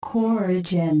Core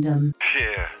Agendum.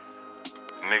 Yeah,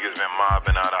 niggas been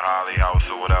mobbing out of Holly House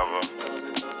or whatever.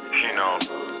 You know,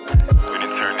 we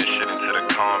done turned this shit into the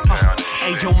compound.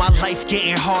 Hey yo, my life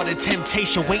getting harder,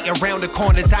 temptation waiting around the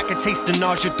corners. I can taste the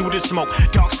nausea through the smoke.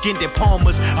 Dark skinned and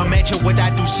palmers. Imagine what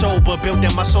I do sober,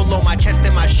 building my soul on my chest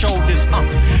and my shoulders.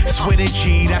 Swear to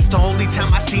G, that's the only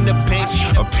time I seen a bench.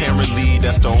 Apparently,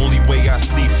 that's the only way I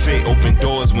see fit. Open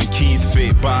doors when keys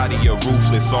fit. Body or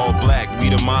roofless, all black. We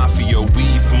the mafia,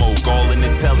 weed smoke, all in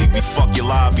the telly. We fuck your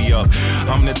lobby up.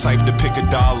 I'm the type to pick a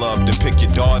dollar up, then pick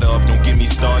your daughter up. Don't get me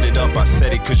started up. I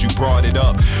said it cause you brought it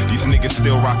up. These niggas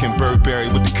still rocking Burberry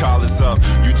with the collars up.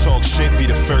 You talk shit, be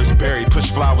the first berry,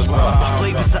 push flowers up. My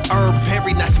flavors of herb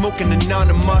varied, not smoking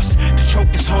anonymous. The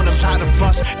choke is on a lot of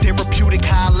us. Therapeutic,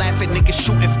 high laughing, niggas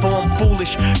shooting for I'm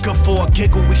foolish. Good for a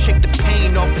giggle, we shake the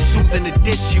pain off and soothing the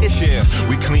diss you. Yeah,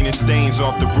 we cleaning stains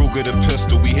off the Ruger, the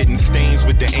pistol. We hitting stains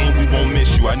with the aim, we won't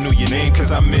miss you. I knew your name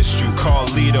cause I missed you.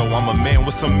 Carlito, I'm a man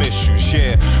with some issues,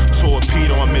 yeah.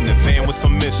 Torpedo, I'm in the van with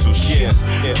some missiles, yeah.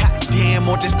 Goddamn,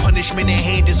 all this punishment in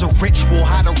hand is a ritual.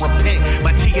 How to repent?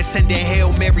 My tia sending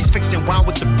Hail Marys, fixing wine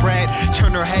with the bread.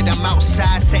 Turn her head, I'm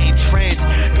outside, setting trends.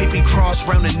 Baby cross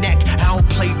round the neck. I don't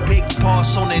play big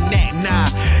boss on the net, nah.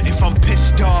 If I'm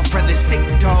pissed off, rather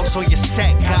sick dogs on your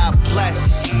set. God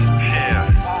bless. Yeah,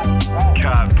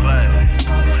 God bless.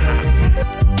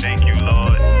 Thank you,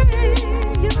 Lord.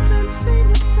 You've been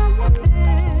saving someone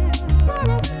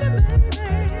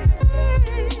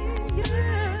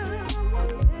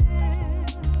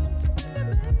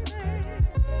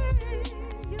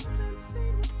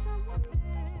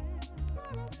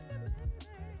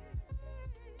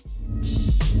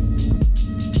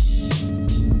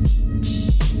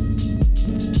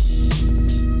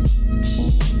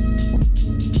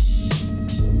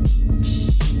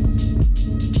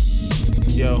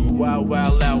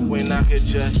Wild out when I could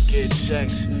just get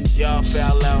checks. Y'all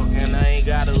foul out and I ain't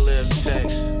gotta live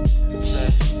text.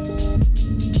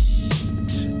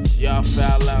 Y'all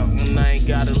foul out and I ain't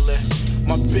gotta live.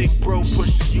 My big bro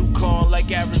pushed the Yukon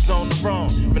like Arizona wrong.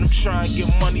 Man, I'm trying to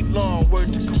get money long,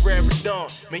 word to Carrera Dawn.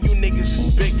 Man, you niggas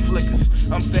is big flickers.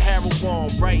 I'm Sahara Wong,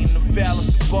 writing the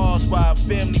foulest of bars while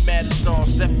family matters on.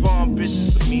 Stephon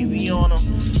bitches, I'm easy on them.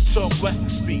 Talk Western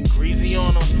speak, greasy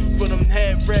on them. For them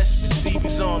head rests with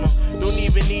TVs on them. Don't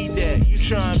even need that. You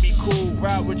tryna be cool,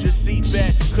 ride with your seat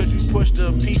back. Cause you pushed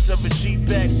a piece of a Jeep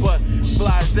back. But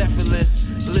fly's effortless.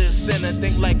 Live center,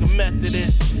 think like a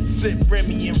Methodist. Sip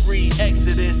Remy and read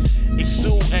Exodus.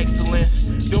 Exude excellence.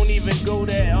 Don't even go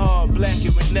that hard.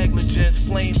 Blacking with negligence.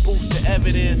 Flame boost the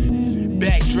evidence.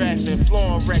 Backdrafting,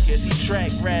 flowing records, he track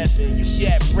rapping. You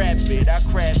yap rapid, I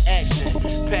craft action.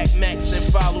 Pack max and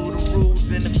follow the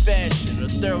rules and the fashion. A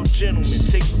thorough gentleman,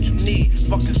 take what you need.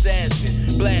 Fuckers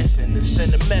asking, blasting, and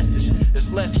send a message.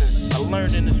 There's lessons I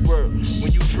learned in this world.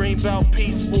 When you dream about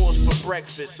peace wars for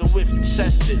breakfast. So if you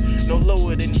test it, no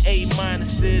lower than A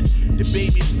minuses. The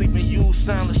baby sleeping, use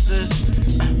silencers.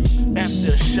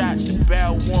 After a shot, the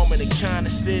barrel warm and the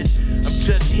kindness is. I'm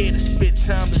just here to spit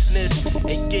timelessness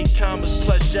and get commas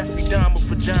plus Jeffrey Dahmer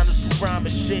vaginas who rhyme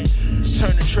and shit.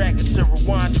 Turn the track into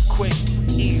rewind it quick,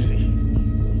 easy.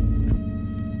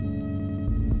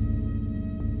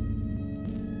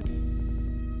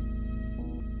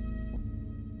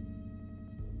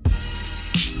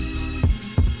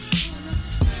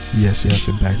 Yes,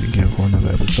 and back again for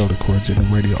another episode of Core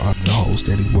Agendum Radio. I'm your host,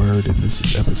 Eddie Word, and this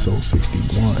is episode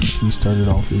 61. We started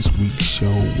off this week's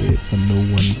show with a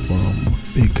new one from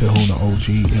Big Kahuna OG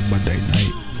and Monday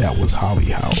Night. That was Holly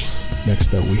House.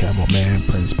 Next up, we have my man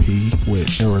Prince P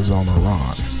with Arizona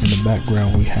Ron. In the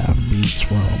background, we have beats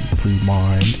from Free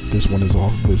Mind. This one is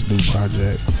off of his new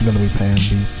project. We're going to be playing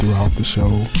beats throughout the show.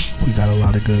 We got a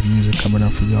lot of good music coming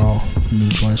up for y'all. New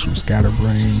joints from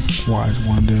Scatterbrain, Wise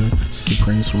Wonder,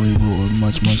 Supreme Cerebral, and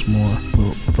much, much more.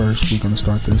 But first, we're going to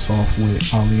start this off with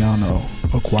Aliano,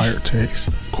 Acquired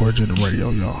Taste. Core Agendum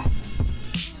Radio, y'all.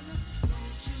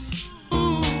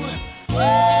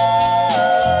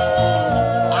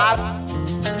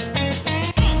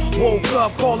 Woke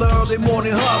up, call the early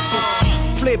morning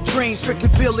hustle. Flip dreams, strictly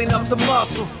building up the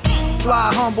muscle.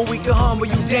 Fly humble, we can humble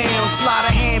you down. Slide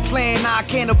a hand playing, I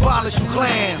can't abolish you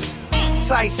clans.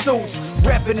 Tight suits,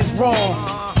 reppin' is wrong.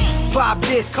 Vibe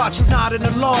this, caught you nodding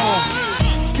along.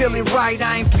 Feeling right,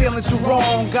 I ain't feeling too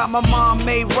wrong. Got my mom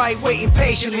made right, waiting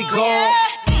patiently, gone.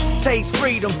 Taste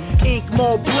freedom, ink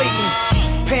more bleeding.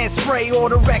 Pants spray, all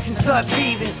directions, such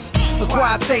heathens.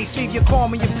 Acquired taste, leave your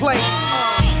calm in your place.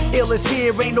 Ill is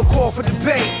here, ain't no call for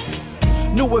debate.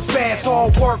 New and fast,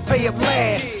 hard work, pay up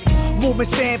last. Movement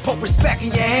stand, put respect in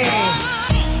your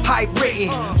hand. Hype written,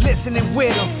 listening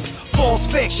with them. False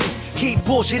fiction, keep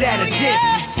bullshit at a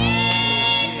distance.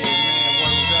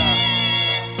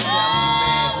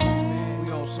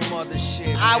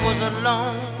 was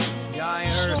alone. Y'all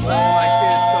ain't heard something like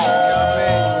this though, you know what I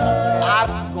mean?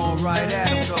 I'm going right at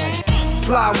him though.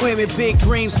 Fly women, big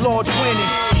dreams, large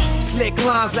winning. Slick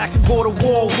lines that can go to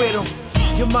war with them.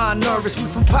 Your mind nervous, we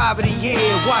from poverty,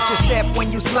 yeah. Watch your step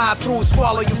when you slide through,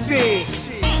 swallow your fears.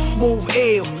 Move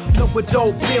ill, look what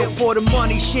dope built for the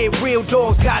money shit. Real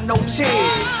dogs got no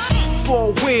tears.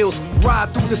 4 wheels,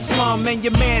 ride through the slum and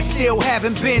your man still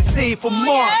haven't been seen for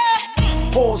months.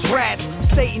 Horse rats,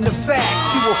 stating the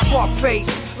fact, you a fuck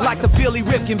face like the Billy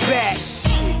Ripken back.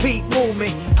 Peak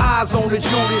movement, eyes on the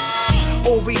Judas.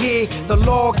 Over here, the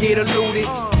law get eluded.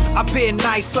 I been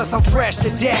nice, plus I'm fresh to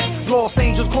death. Los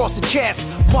Angeles cross the chest,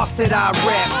 mustard I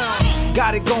rap.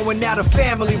 Got it going, now the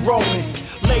family rolling.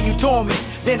 Lay you dormant,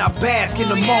 then I bask in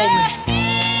the moment.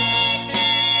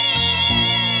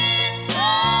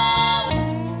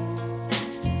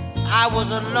 I was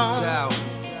alone.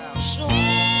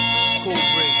 Cool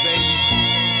break, baby.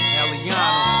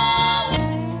 Eliano.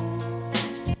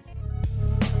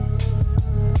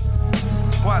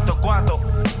 Cuanto.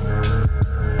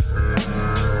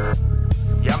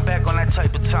 Yeah, I'm back on that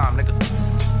type of time, nigga.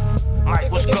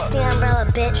 Mike, what's good? It's the umbrella,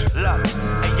 bitch. Look,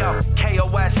 hey yo,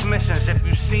 KOS missions. If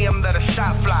you see them, let a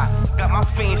shot fly. Got my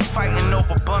fiends fighting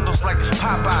over bundles like it's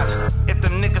Popeyes. If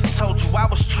them niggas told you I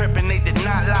was tripping, they did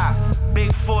not lie.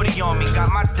 Big 40 on me,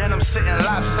 got my denim sitting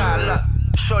lopside. Look,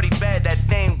 shorty bad, that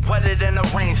thing wetter than a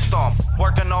rainstorm.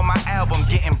 Working on my album,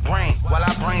 getting brain while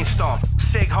I brainstorm.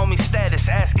 Sig homie status,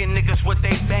 asking niggas what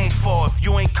they bang for. If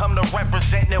you ain't come to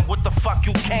represent, then what the fuck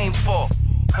you came for?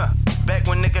 Huh. Back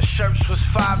when niggas' shirts was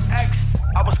 5X,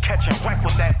 I was catching wreck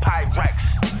with that Pyrex.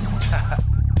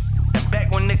 And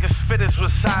back when niggas' fitters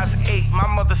was size 8, my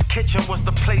mother's kitchen was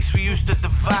the place we used to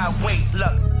divide weight.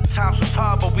 Look, times was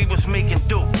hard, but we was making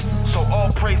do. So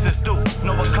all praises due.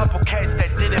 Know a couple cats that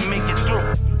didn't make it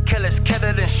through. Killers killed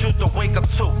and shoot to wake up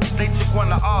too. They took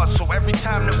one of ours, so every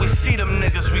time that we see them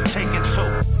niggas, we taking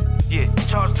 2. Yeah,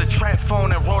 charged the trap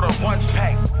phone and wrote a runs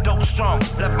pack. Dope strong,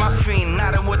 left my fiend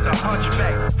nodding with the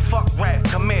hunchback. Fuck rap,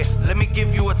 come here, let me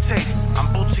give you a taste. I'm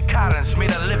Bootsy Collins,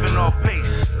 made a living off base.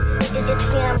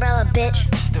 It's the umbrella, bitch.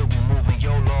 Still be moving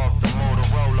YOLO off the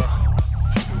Motorola.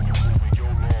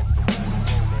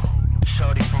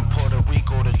 Shorty from Puerto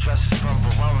Rico, the dresses from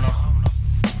Verona.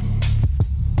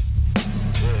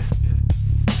 Yeah,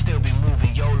 still be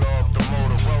moving YOLO off the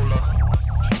Motorola.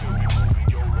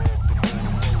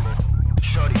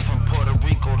 Shorty from Puerto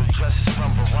Rico, the dresses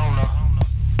from Verona.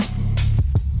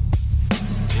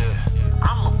 Yeah.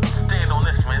 I'ma stand on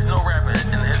this, man. There's no rapper in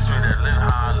history that lived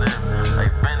how I live.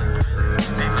 Like Ben,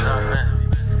 deep as I've been.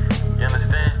 You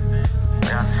understand?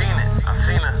 Like I seen it. I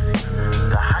seen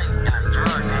the hype in the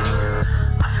drug game.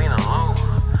 I seen the low.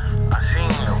 I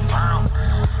seen the violence.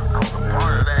 I was a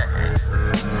part of that.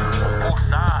 On both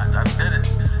sides, I did it.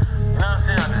 You know what I'm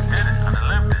saying? I just did it. I just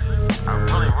lived it. I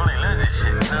really lived this shit.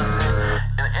 You know what I'm saying?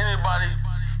 And anybody,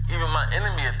 even my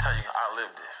enemy, will tell you I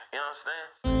lived it. You know what I'm saying?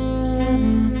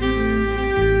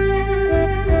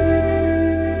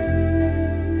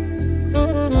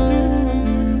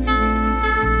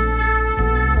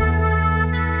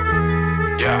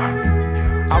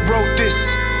 Yeah. I wrote this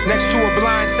next to a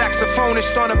blind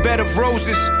saxophonist on a bed of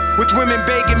roses, with women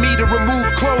begging me to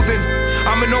remove clothing.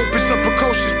 I'm an opus of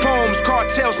precocious poems,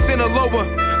 cartel Sinaloa,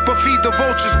 but feed the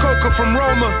vultures coca from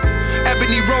Roma.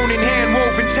 Ebony Ronin,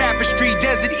 hand-woven tapestry,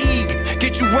 desert Eag,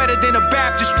 get you wetter than a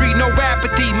baptistry, no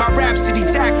apathy. My rhapsody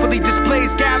tactfully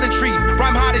displays gallantry.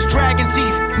 Rhyme hot as dragon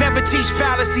teeth, never teach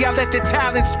fallacy, I let the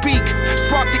talent speak.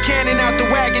 Spark the cannon out the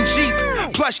wagon Jeep.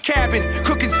 Plush cabin,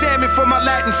 cooking salmon for my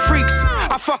Latin freaks.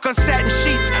 I fuck on satin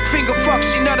sheets, finger fuck,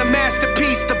 she not a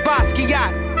masterpiece. The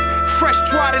Basquiat, fresh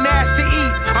twat and ass to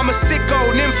eat. I'm a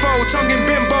sicko, nympho, tonguing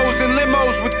bimbos and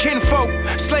limos with kinfolk.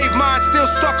 Slave mind still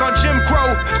stuck on Jim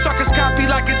Crow. Suckers copy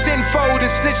like a tenfold and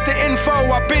snitch the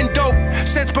info. I've been dope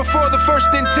since before the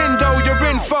first Nintendo. Your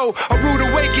info, a rude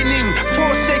awakening.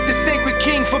 Forsake the sacred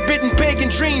king, forbidden pagan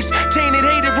dreams. Tainted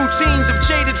hated routines of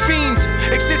jaded fiends.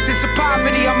 Existence of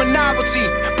poverty, I'm a novelty.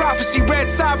 Prophecy, red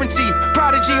sovereignty.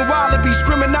 Prodigy and wallabies,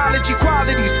 criminology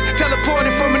qualities.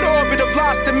 Teleported from an orbit of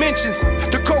lost dimensions.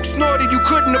 The coke snorted, you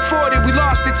couldn't afford it, we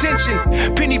lost attention.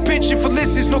 Penny pinching for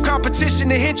listens, no competition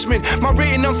to henchmen. My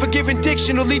written unforgiving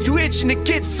diction will leave you itching to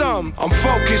get some. I'm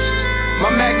focused,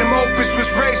 my magnum opus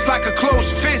was raised like a closed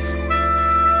fist.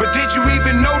 But did you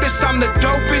even notice I'm the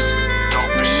dopest?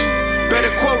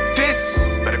 Better quote this.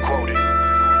 Better quote it.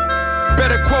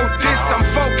 Better quote this, I'm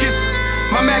focused.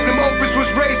 My magnum opus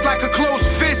was raised like a closed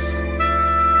fist.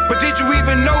 But did you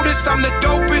even notice I'm the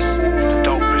dopest?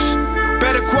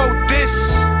 Better quote this.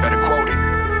 Better quote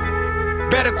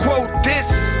it. Better quote this.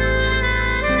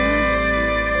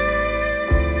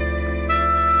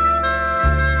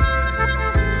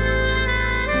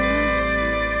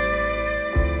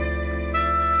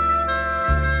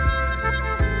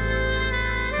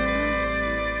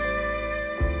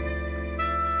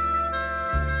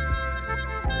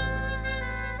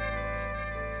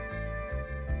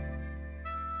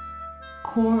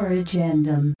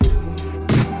 Corrigendum.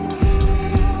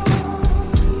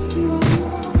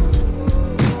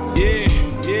 Yeah.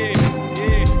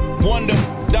 Wonder,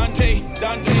 Dante,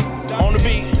 on the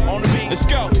beat. Let's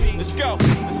go.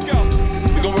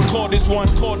 We gon' record this one.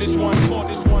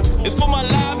 It's for my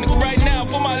live, nigga, right now,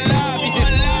 for my live.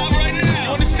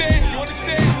 You understand?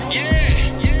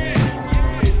 Yeah.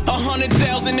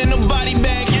 100,000 in a body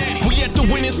bag. We at the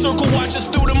winning circle, watch us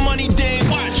do the money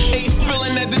dance. Ace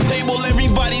spilling at the table,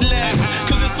 everybody laughs.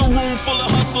 Cause it's a room full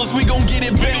of hustlers, we gon' get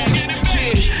it back.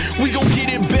 Yeah, we gon' get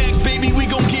it back, baby, we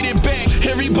gon' get it back.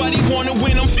 Everybody wanna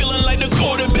win, I'm feeling like the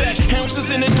quarterback.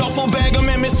 Ounces in a duffel bag, I'm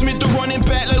Emmitt Smith, the running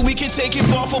back. Like we can take it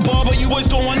bar for bar, but you boys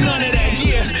don't want none of that.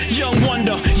 Yeah, young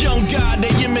wonder, young God,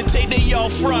 they imitate, they all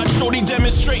fraud. Shorty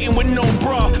demonstrating with no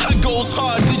bra. I goes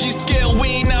hard, digi scale,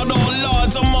 we ain't out all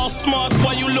lards. I'm all smart,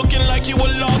 why you looking like you a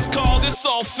lost cause? It's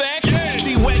all facts.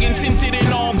 G-Wagon tinted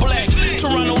in all black.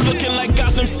 Toronto looking like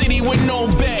Gotham City with no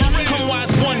back. I'm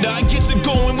wise wonder, I get to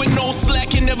going with no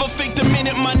slack. And never faked a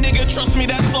minute, my nigga, trust me,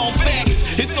 that's all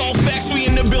facts. It's all facts, we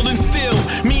in the building still.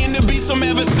 Me and the beat, some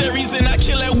adversaries, and I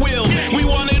kill at will. We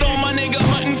want it all, my nigga,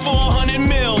 hunting for 100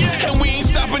 mil. And we ain't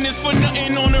stopping this for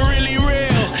nothing on the really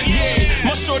real. Yeah,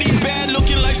 my shorty bad,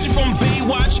 looking like she from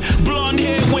Baywatch. Blonde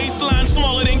hair, waistline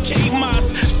smaller than Kate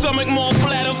Moss. Stomach more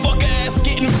flatter, fuck her ass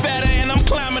getting fatter. And I'm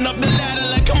climbing up the ladder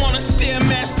like I'm on a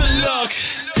Stairmaster. Look,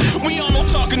 we all know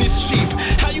talking is cheap.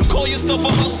 How you call yourself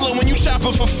a hustler when you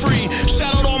chopping for free?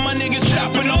 Shout out all my niggas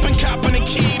chopping up and copping a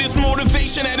key. This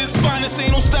motivation at its finest,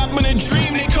 ain't no stopping a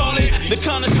dream. They call it the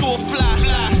connoisseur fly.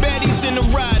 Baddies in the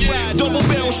ride, double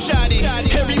barrel shot it.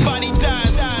 Everybody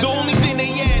dies. The only thing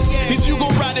they ask is you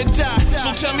gon' ride or die.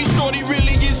 So tell me, shorty,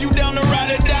 really is you down to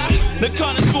ride or die? The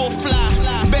connoisseur fly.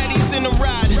 Baddies in the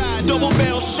ride, double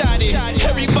barrel shot it.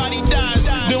 Everybody dies.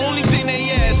 The only thing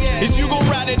they ask is you gon'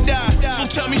 ride or die. So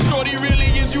tell me, shorty, really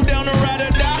is you down to ride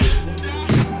or die?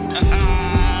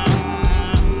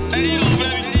 Hey yo,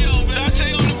 baby,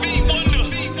 Dante on the beat, wonder.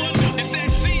 It's that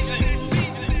season.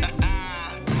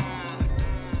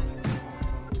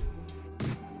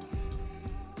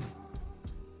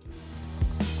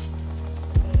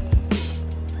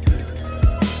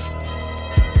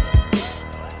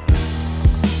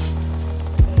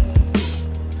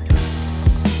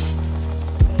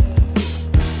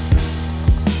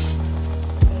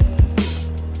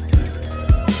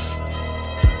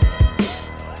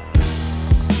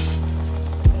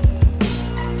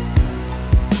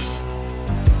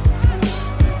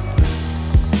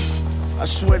 I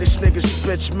swear this nigga's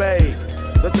bitch made.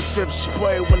 Let the fifth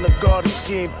spray when the garden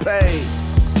scheme paid.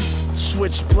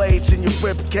 Switch blades in your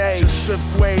rib cage. Since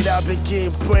 5th grade, I've been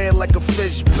getting bread like a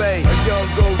fish bait. A young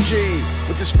OG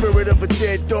with the spirit of a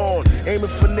dead dawn. Aiming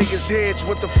for niggas' heads,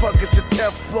 what the fuck is a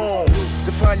Teflon?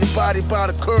 Define your body by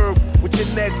the curb with your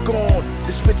neck gone.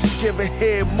 This bitch is giving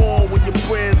head more when your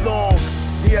bread long.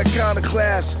 The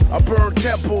iconoclast, I burn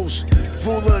temples.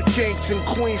 Ruler of kings and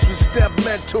queens with death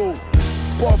mental.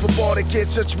 Ball for ball, they can't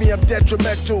touch me, I'm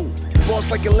detrimental. Balls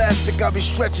like elastic, I be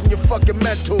stretching your fucking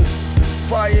mental.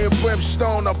 Fire and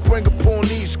brimstone, I bring upon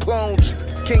these clones.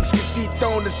 Kings get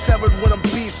dethroned and severed when I'm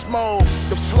beast mode.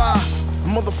 The fly,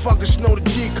 motherfuckers know the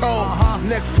G code.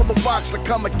 Neck full of rocks like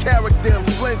I'm a character in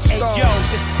Flintstone. Hey yo,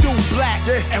 it's Stu Black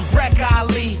and Wreck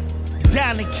Ali.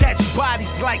 Down and catch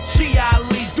bodies like Chi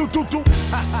Ali.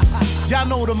 Y'all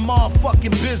know the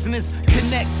motherfucking business.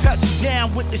 Connect,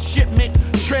 touchdown with the shipment.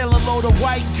 Trailer load of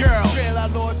white girl.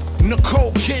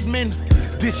 Nicole Kidman.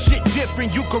 This shit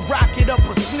different, you can rock it up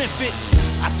or sniff it.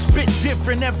 I spit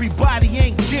different, everybody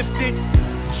ain't gifted.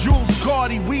 Jules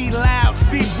Cardi, we loud,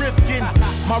 Steve Rifkin.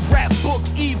 My rap book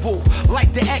evil,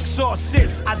 like the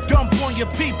Exorcist. I dump on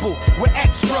your people with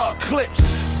extra clips.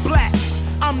 Black,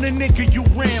 I'm the nigga you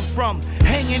ran from.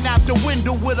 Hanging out the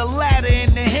window with a ladder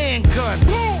and a handgun.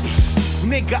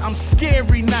 Nigga, I'm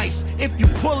scary nice. If you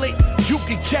pull it, you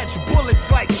can catch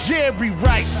bullets like Jerry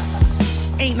Rice.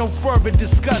 Ain't no further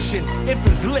discussion. If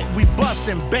it's lit, we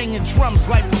bustin', banging drums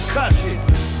like percussion.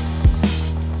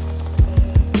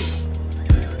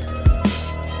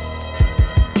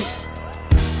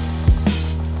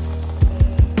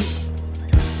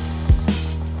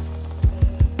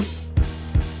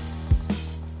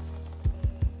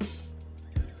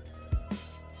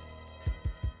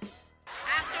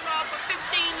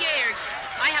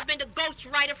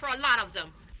 Writer for a lot of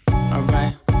them.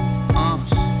 Alright,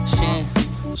 shit.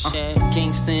 Shit,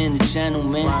 gangsta and the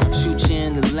gentleman. Shoot you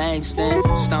in the legs, then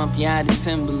stomp you out of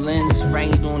Timberlands.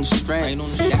 Right on the strap.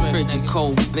 That frigid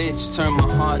cold bitch turned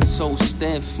my heart so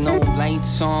stiff. No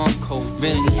lights on.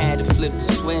 Really had to flip the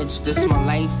switch. This my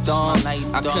life, dog.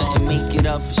 I couldn't make it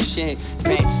up for shit.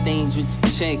 Backstage with the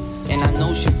chick, and I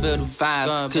know she feel the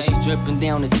vibe, cause she dripping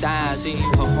down the thighs. Her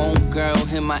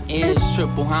homegirl in my ears,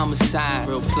 triple homicide.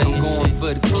 I'm going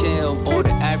for the kill,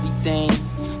 order everything,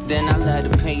 then I let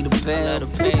her pay the bill.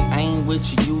 I ain't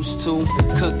what you used to,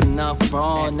 cooking up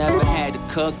raw, never had a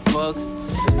cookbook.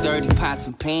 Dirty pots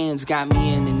and pans got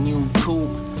me in a new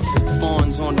coupe.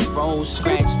 Phones on the road,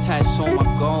 scratch tests on my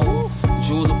goal.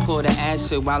 Jeweler pour the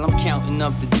acid while I'm counting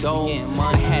up the dough.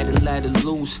 I had to let it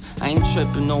loose, I ain't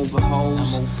tripping over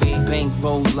hoes. Bank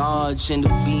roll large and the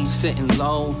V sitting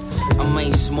low. I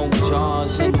might smoke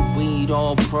jars and the weed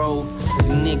all pro.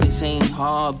 You niggas ain't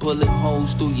hard, bullet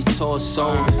holes through your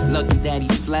torso. Lucky that he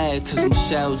fled, cause them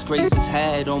shells grazed his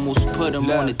head. Almost put him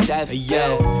on the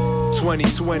deathbed.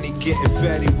 2020 getting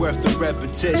fatty, worth the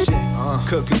repetition.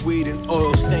 Cooking weed and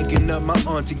oil, stinking up my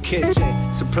auntie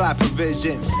kitchen. Supply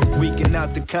provisions, weaken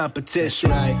out the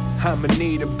competition. I'ma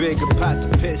need a bigger pot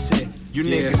to piss in. You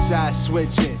niggas side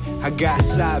switching, I got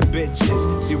side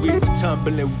bitches. See, we was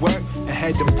tumbling work and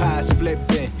had them pies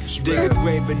flipping. Dig a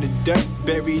grave in the dirt,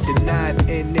 buried the 9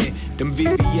 in it. Them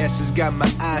VVS's got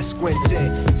my eyes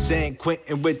squinting. San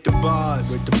Quentin with the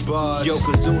bars.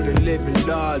 Yokozuna living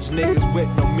large. Niggas with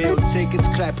no meal tickets,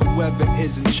 clap whoever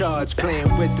is in charge.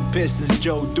 Playing with the Pistons,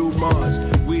 Joe Dumars.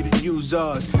 We the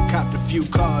users, copped a few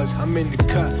cars. I'm in the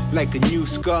cut like a new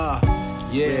scar.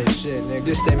 Yeah, shit, nigga.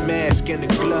 This that mask and the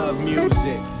glove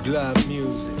music.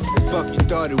 Fuck you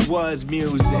thought it was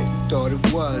music.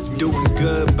 Doing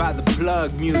good by the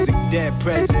plug music. Dead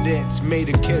presidents made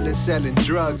a killing selling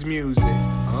drugs music. Good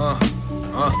luck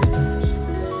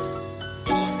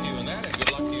to you in that, and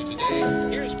good luck to you today.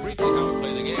 Here's briefly how we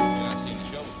play the game. If you've not seen the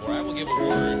show before, I will give a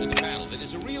word to the panel that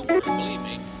is a real word, believe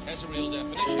me, has a real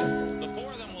definition. The four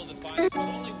of them will define it, but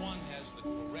only one has the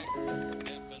correct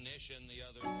definition. The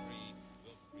other three.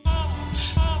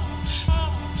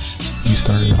 We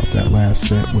started out that last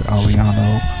set with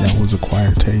Aliano, that was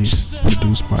Acquired Taste,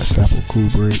 produced by Sapple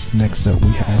Kubrick. Next up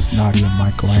we had Snotty and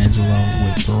Michelangelo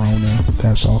with Verona,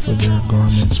 that's off of their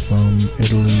Garments from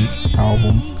Italy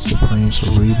album. Supreme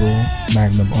Cerebral,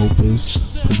 Magnum Opus,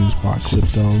 produced by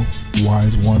Clipto.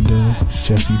 Wise Wonder,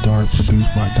 Jesse Dart,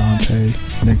 produced by Dante.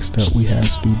 Next up we had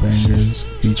Stu Bangers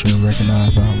featuring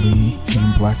Recognize Ali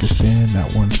and Blackistan,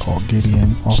 that one's called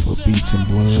Gideon, off of Beats and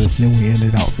Blood. Then we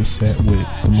ended out the set with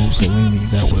the Mussolini,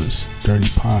 that was Dirty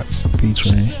Pots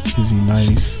featuring Izzy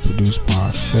Nice, produced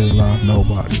by Sayla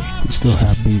Nobody. We still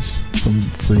have beats from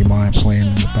Free Mind playing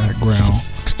in the background.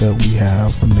 Next up we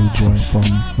have a new joint from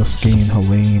Maskeen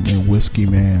Halim and Whiskey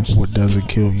Man, What Doesn't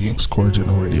Kill You. It's Corge on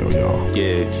the radio, y'all.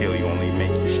 Yeah, kill you only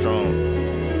make you strong.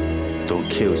 Don't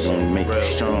kill you only make you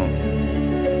strong.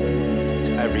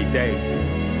 Every day,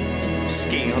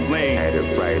 Maskeen Halim had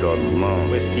it right all along.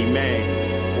 Whiskey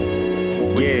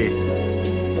Man, yeah.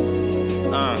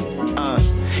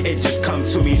 It just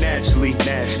comes to me naturally.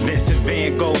 Vincent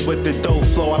Van Gogh with the dope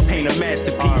flow, I paint a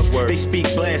masterpiece. They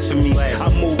speak blasphemy. I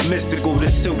move mystical, the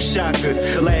silk shocker.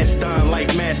 Last dime like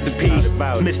Master P.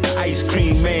 Mr. Ice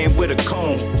Cream Man with a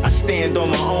comb. I stand on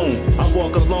my own. I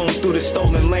walk alone through the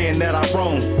stolen land that I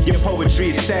roam. Your poetry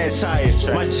is satire.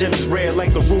 My gems rare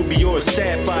like a ruby or a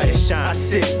sapphire. I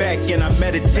sit back and I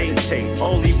meditate.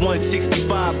 Only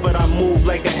 165, but I move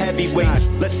like a heavyweight.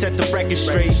 Let's set the record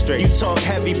straight. You talk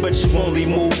heavy, but you only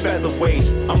move featherweight.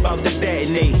 I'm about to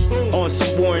detonate on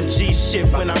some Warren G shit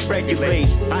when I regulate.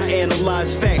 I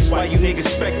analyze facts while you niggas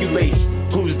speculate.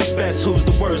 Who's the best, who's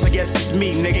the worst? I guess it's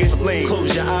me, nigga.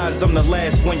 Close your eyes, I'm the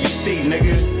last one you see,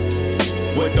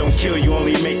 nigga. What don't kill you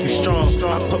only make you strong.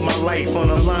 I put my life on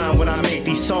the line when I make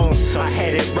these songs. I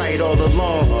had it right all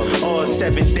along. All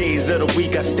 7 days of the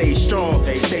week I stay strong.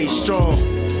 Stay strong.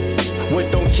 What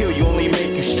don't kill you only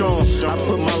make you strong. I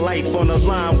put my life on the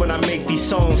line when I make these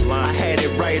songs. I had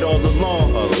it right all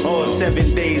along. All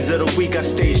 7 days of the week I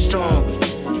stay strong.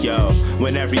 Yo,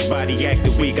 when everybody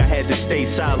acted weak, I had to stay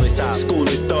solid. School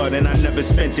of thought, and I never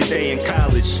spent a day in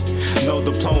college. No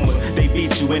diploma, they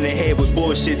beat you in the head with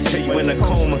bullshit till you in a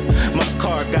coma. My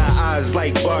car got eyes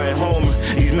like Bart and Homer.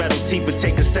 These metal teeth would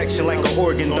take a section like an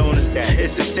organ donor.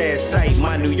 It's a sad sight.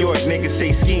 My New York niggas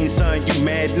say, "Scheme, son, you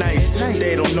mad nice."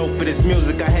 They don't know for this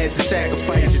music I had to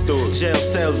sacrifice. Jail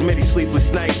cells, many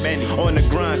sleepless nights. On the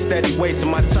grind, steady wasting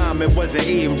my time. It wasn't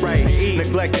eating right.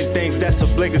 Neglecting things that's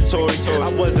obligatory. I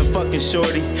wasn't fucking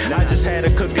shorty. I just had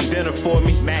her cooking dinner for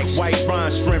me. Max white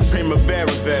brine, shrimp,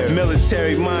 primavera.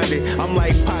 Military minded. I'm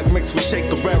like Pac mixed with Shea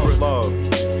Carrera.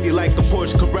 You like a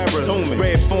Porsche Carrera.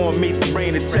 Red form meet the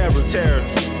reign of terror.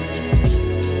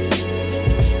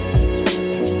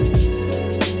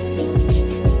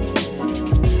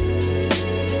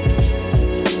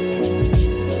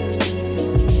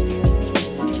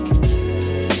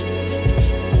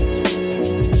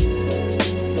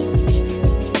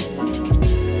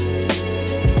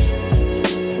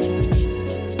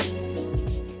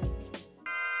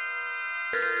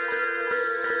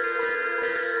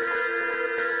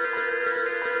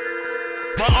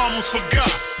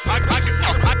 Forgot. I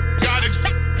gotta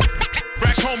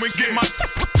back home and get my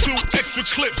 2 extra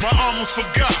clips. I almost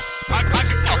forgot. I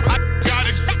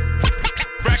gotta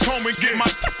back home and get my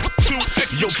 2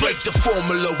 extra Yo, break the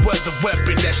formula, weather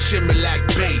weapon that shimmer like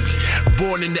baby.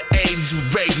 Born in the 80s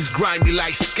with rabies, grimy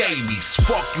like scabies.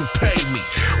 Fuck you, pay me.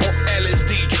 On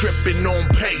LSD, tripping on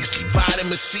Paisley.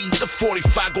 Vitamin C, the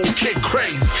 45 gon' kick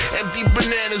crazy. Empty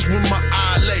bananas with my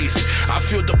eye lace. I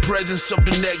feel the presence of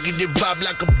the negative vibe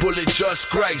like a bullet just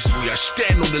grazed me. I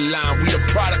stand on the line, we the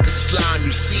product of slime.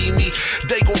 You see me?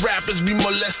 They go rappers be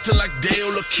molesting like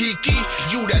Dale or Kiki.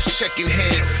 You that second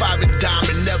hand, 5 and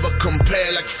diamond, never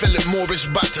compare. Like Philip Morris,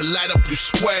 about to light up your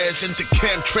squares into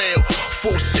chemtrail.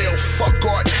 Full sale, fuck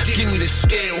art, give me the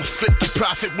scale. Flip the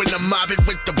profit when I'm mobbing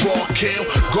with the raw kill.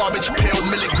 Garbage pill,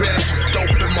 milligrams of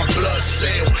dope in my blood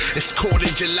cell. It's cold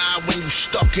in July when you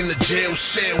stuck in the jail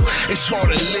cell. It's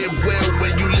hard to live well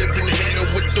when you live in hell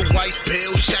with the white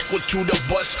pill. Shackled to the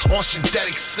bus on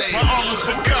synthetic sails. I almost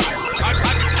forgot. I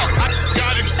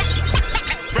gotta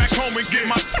back home and get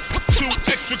my 2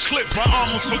 extra clips. I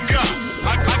almost forgot.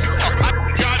 I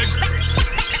gotta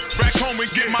back home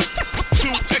and get my 2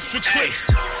 extra clips.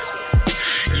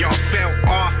 Y'all fell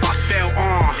off, I fell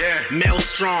on.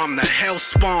 Maelstrom, the hell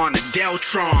spawn, the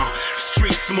Deltron.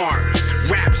 Street smart,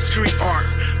 rap street art.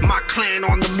 My clan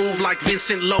on the move like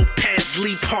Vincent Lopez,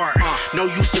 Lee Park. No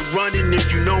use in running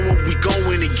if you know when we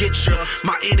going to get ya.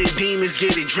 My inner demons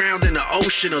getting drowned in the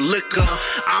ocean of liquor.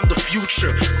 I'm the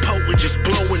future, potent just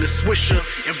blowing the swisher.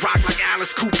 And rock like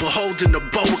Alice Cooper holding the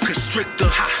boa constrictor.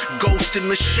 Ghost in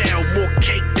the shell, more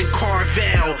cake than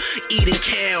Carvel. Eating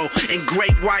kale and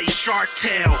great white shark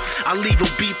tail. I leave a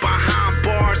beat behind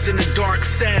bars in a dark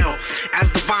cell.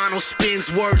 As the vinyl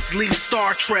spins, words leave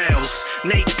star trails.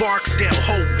 Nate Barksdale,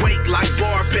 hold weight like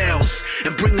barbells.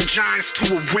 And bring the Giants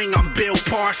to a ring, I'm Bill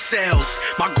Parcells.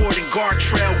 My Gordon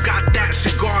Gartrell got that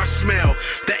cigar smell.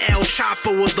 The El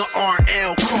Chapo of the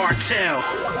RL cartel.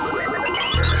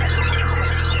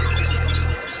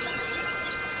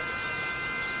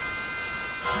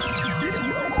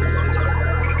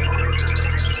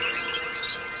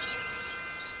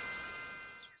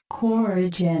 Core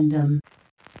Agendum.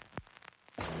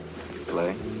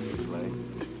 Play.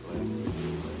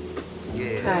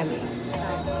 Yeah.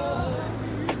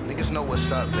 Niggas know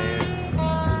what's up, man.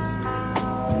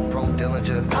 Bro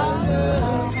Dillinger.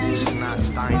 Snot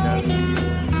Steiner.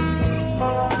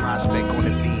 Prospect on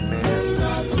the beat, man.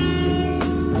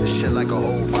 This shit like a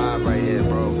whole vibe right here,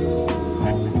 bro.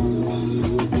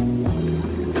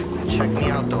 Check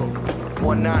me out, though.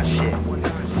 1-9 shit.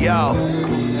 Yo,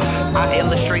 I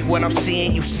illustrate what I'm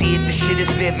seeing, you see it, the shit is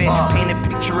vivid. Paint a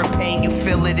picture of pain, you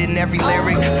feel it in every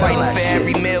lyric. Fighting for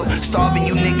every meal, starving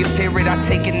you niggas hear it. I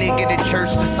take a nigga to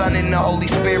church, the Son and the Holy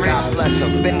Spirit. God bless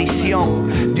him.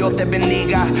 Bendición, Dios te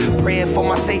bendiga. Praying for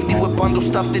my safety with bundles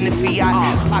stuffed in the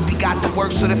Fiat. Poppy got the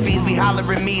work, so the fiends be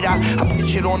hollering meat. I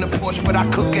pitch it on the porch, but I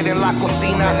cook it in La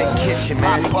Cocina. In the kitchen,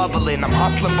 man. Pot bubbling, I'm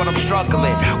hustling, but I'm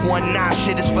struggling. 1-9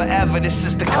 shit is forever, this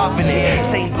is the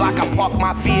covenant. Same block I park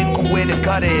my vehicle where the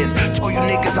gutter is. Told you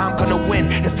niggas I'm gonna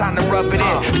win, it's time to rub it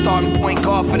in. Starting point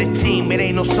guard for the team, it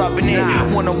ain't no subbing in.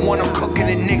 1-on-1 I'm cooking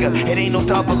a nigga, it ain't no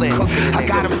doubling. I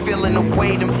got him feeling the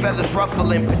weight, them feathers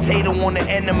ruffling. Potato on the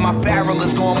end of my barrel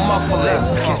is gonna muffle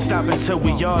it. Can't stop until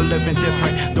we all living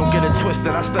different. Don't get it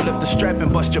twisted, I still lift the strap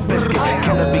and bust your biscuit.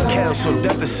 Killer be killed, so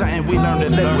death is something we learn to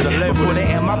live with. Before they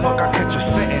end my book, I catch a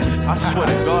sentence. I swear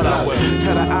to God I will.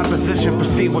 Tell the opposition,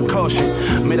 proceed with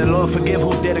caution. May the Lord forgive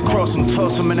who did it cross him.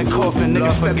 Toss him in a coffin,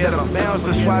 niggas stepped out of bounds,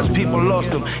 that's why his people lost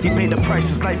him. He paid the price,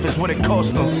 his life is what it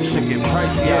cost him. Shit get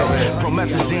pricey, yeah.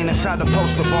 Promethazine inside the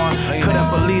poster barn. Couldn't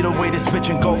believe the way this bitch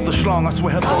engulfed the schlong. I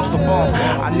swear her throws the bomb.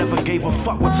 I never gave a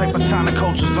fuck what type of time the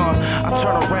culture's on. I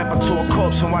turn a rapper to a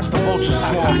corpse and watch the vultures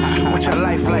swarm. What your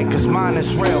life like, cause mine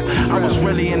is real. I was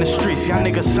really in the streets, y'all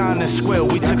niggas signed and squill.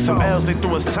 We took some L's, they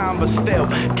threw us time, but still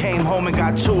came home and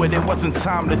got to it. It wasn't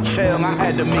time to chill, I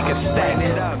had to make it stack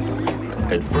it up.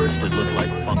 At first it looked like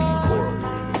funky choral.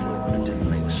 It didn't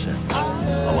make sense.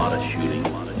 A lot of shooting, a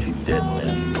lot of dead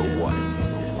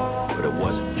But it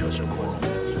wasn't just coral.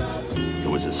 It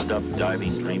was the stuff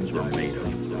diving dreams were made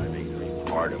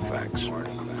of. Artifacts,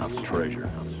 not treasure.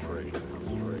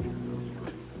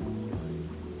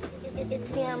 It's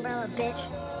the umbrella, bitch.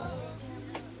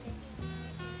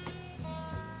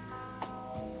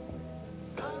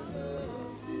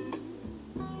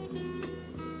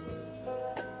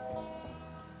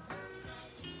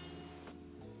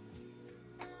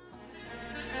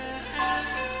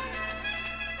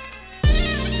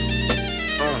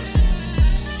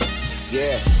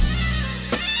 Yeah.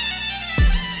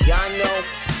 Y'all know.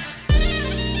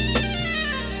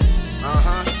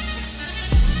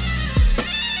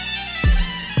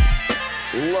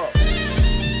 Look,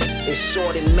 it's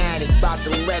automatic, about to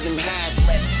let him have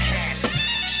it.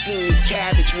 Steamy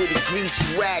cabbage with a greasy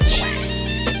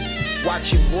ratchet.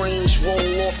 Watch your brains roll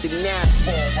off the nap.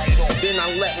 Then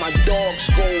I let my dogs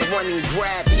go run and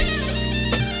grab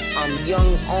it. I'm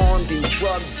young, armed, and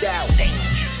drugged out.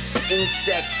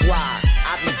 Insect fly,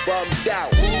 I be bugged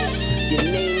out. Your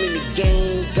name in the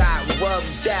game got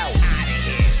rubbed out.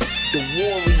 The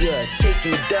warrior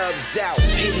taking dubs out.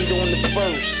 Hit it on the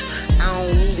first, I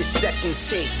don't need a second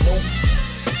take. Nope.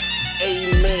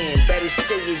 Amen, better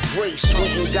say your grace.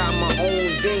 Went and got my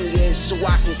own vineyard so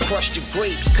I can crush the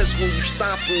grapes. Cause when you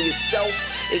stomp on yourself,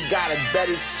 it got a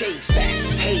better taste.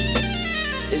 Hate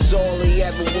is all they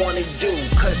ever wanna do.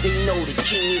 Cause they know the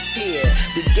king is here,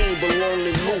 the game belong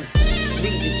to Luke.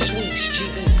 Read the tweets,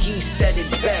 GBP said it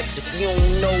best. If you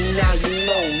don't know, now you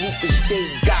know. Lupus Day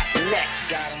got next.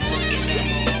 Got 'em looking at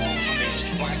my movements,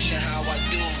 watching how I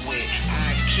do it.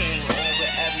 I king over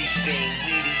everything,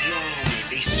 we the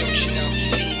unit. They searching out the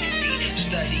scenery,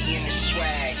 studying the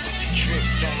swag. But the trip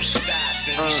don't stop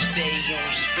and we stay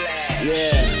on splash.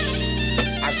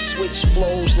 Yeah, I switch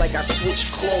flows like I switch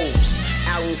clothes.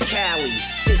 Out in Cali,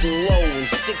 sitting low in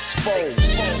 6 foes.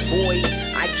 Boy,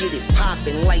 I get it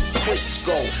poppin' like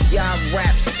Crisco. Y'all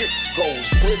rap Cisco's,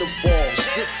 glitter balls,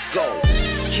 disco.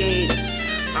 Kid,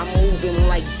 I'm moving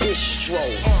like distro.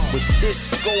 With this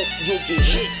scope, you'll get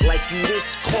hit like you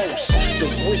this close. The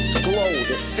wrist glow,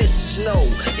 the fist snow,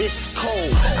 it's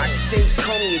cold. I say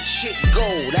come your chick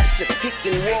go, that's a pick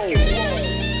and roll.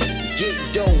 Get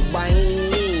dope by any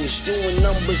means, doing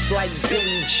numbers like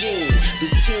Billie Jean. The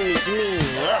team is mean,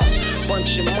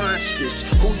 bunch of monsters,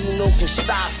 who you know can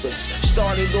stop us.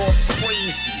 Started off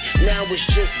crazy, now it's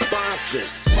just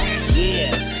bonkers.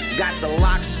 Yeah, got the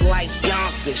locks like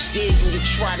Yonkers. Dare you to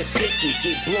try to pick it,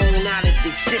 get blown out of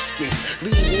existence.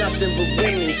 Leave nothing but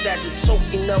remnants as a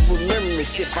token of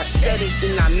remembrance. If I said it,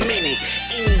 then I meant it.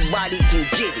 Anybody can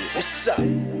get it. What's up?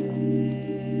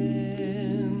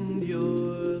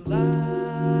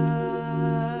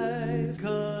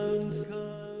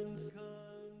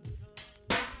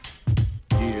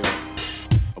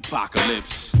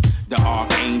 Apocalypse, the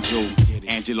Archangel,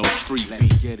 Angelo Street,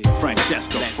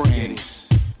 Francesco Frames,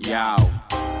 Yow.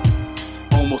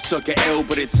 Almost took an L,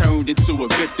 but it turned into a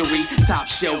victory. Top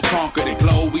shelf conquered the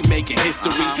globe, we making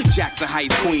history. Jackson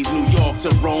Heights, Queens, New York to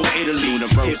Rome, Italy.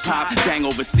 Hip-hop, bang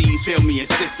overseas, feel me in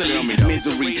Sicily.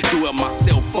 Misery, do it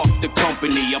myself, fuck the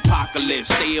company. Apocalypse,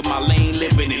 stay in my lane,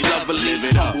 living it, love it, live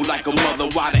it. Humble like a mother,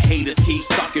 why the haters keep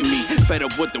sucking me. Fed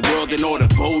up with the world and all the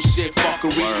bullshit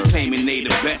fuckery. Claiming they the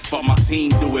best, but my team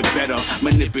do it better.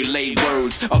 Manipulate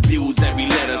words, abuse every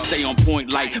letter. Stay on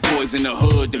point like boys in the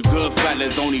hood, the good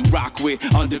fellas. Only rock with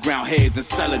underground heads and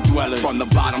cellar dwellers. From the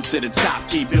bottom to the top,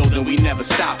 keep building, we never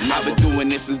stop. I've been doing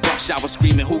this since Buckshot was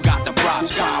screaming, who got the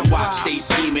props? Crime watch, stay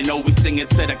scheming, always singing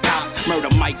to the cops. Murder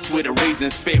mics with a reason,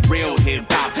 spit real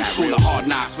hip-hop. School of hard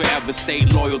knocks, forever stay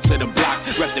loyal to the block.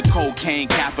 Rep the cocaine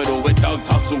capital where thugs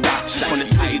hustle rocks. From the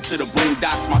city to the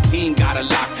boondocks, my team got a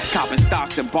lock. Copping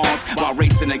stocks and bonds while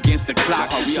racing against the clock.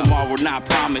 Tomorrow not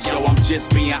promised, yo, I'm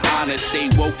just being honest. Stay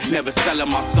woke, never selling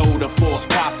my soul to false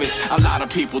profits. A lot of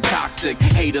people toxic.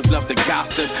 Haters love to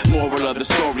gossip. Moral of the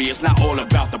story, it's not all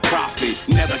about the profit.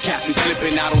 Never catch me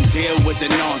slipping, I don't deal with the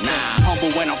nonsense.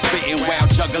 Humble when I'm spitting while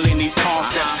juggling these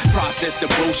concepts. Process the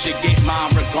bullshit, get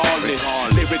mine regardless.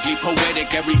 Lyrically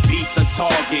poetic, every beat's a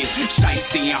target.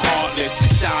 Shiesty and heartless,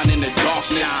 shine in the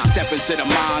darkness. Step into the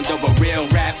mind of a real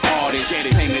rap artist.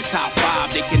 Claim the top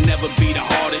 5, they can never be the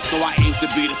hardest. So I aim to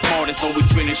be the smartest,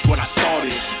 always finish what I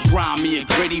started. Grimy and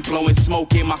gritty, blowing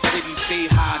smoke in my city. Stay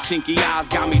high, chinky eyes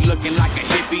got me looking like a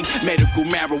hippie. Medical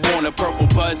marijuana, purple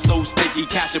buzz, so sticky.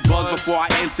 Catch a buzz before I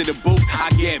enter the booth, I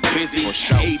get busy.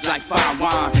 Age like fine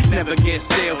wine, never get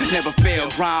stale, never fail.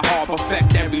 Grind try hard,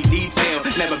 perfect every detail.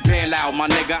 Never bail out, my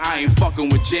nigga, I ain't fucking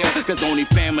with jail. Cause only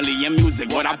family and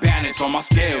music, what I balance on my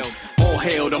scale. All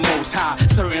hail the most high,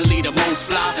 certainly the most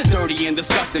fly. Dirty and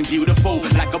disgusting, beautiful,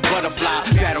 like a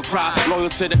butterfly. Battle cry, loyal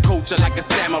to the culture like a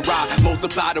samurai.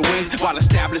 Multiply the wins while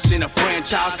establishing a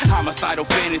franchise. Homicidal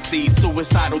fantasies,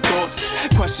 suicidal thoughts.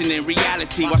 Questioning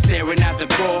reality while staring at the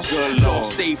cross. Lord,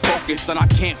 stay focused and I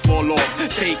can't fall off.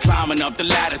 Stay climbing up the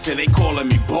ladder till they calling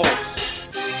me boss.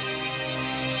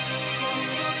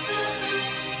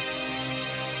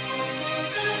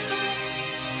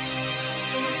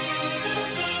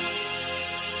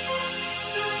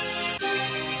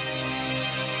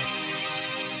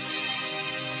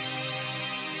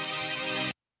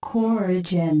 Core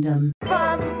Agendum. Whoa.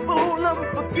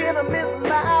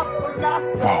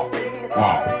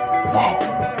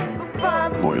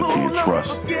 Loyalty and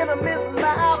trust.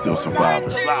 Still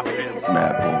surviving.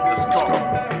 Mad Bull. Let's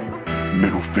go.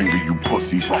 Middle finger, you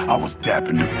pussies. I was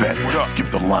dapping the vets. Skip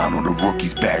the line on the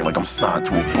rookie's bag like I'm signed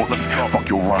to a bookie. Fuck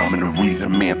your rhyme and the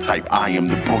reason, man type. I am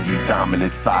the boogie. Diamond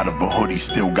inside of a hoodie.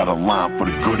 Still got a line for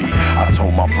the goodie. I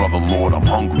told my brother, Lord, I'm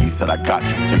hungry. He said, I got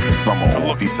you. Take the summer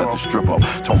off. He set the strip up.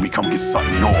 Told me, come get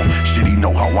something off. Shit, he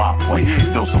know how I play.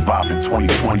 Still surviving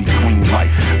 2020. Green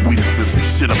light. We done said some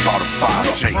shit about a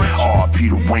 5J. R.I.P.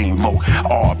 to Wayne Low.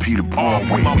 R.I.P. to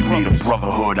Broadway. We made a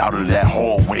brotherhood out of that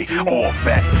hallway. All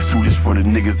facts. Do this for the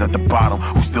niggas at the bottom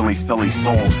who still ain't selling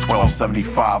songs.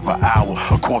 $12.75 an hour.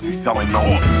 Of course he's selling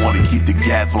those who wanna keep the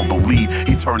gas on. Believe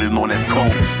he turning on that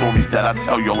stove. The stories that I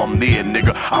tell y'all, I'm there,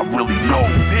 nigga. I really know.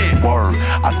 Word,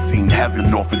 I seen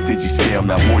heaven off a digi-scale.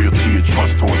 Now loyalty and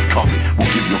trust towards coming will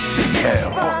give your city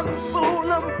hell.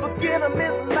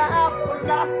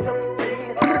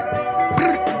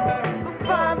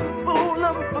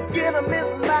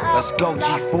 Let's go,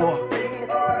 G4.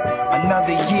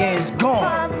 Another year is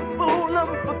gone.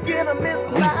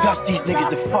 We dust these niggas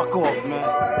the fuck off, man.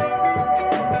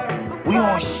 We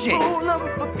on shit.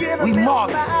 We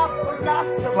mobbing.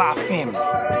 Fly family.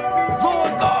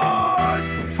 Lord.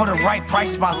 For the right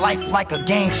price, my life like a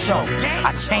game show.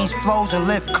 I change flows and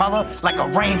live color like a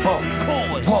rainbow.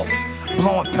 Whoa,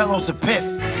 blowing pillows of piff.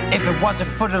 If it wasn't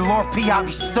for the Lord P, I'd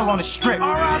be still on the strip.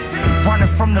 Running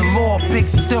from the law, big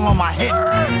still on my hip.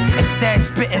 Instead,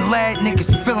 spitting lead,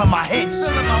 niggas feeling my hits.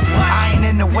 I ain't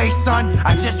in the way, son,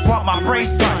 I just want my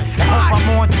brace done. And hope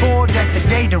I'm on tour that the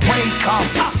day the raid come.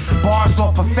 Bars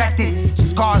all perfected,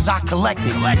 scars I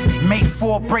collected. Make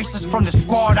 4 bracelets from the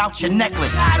squad out your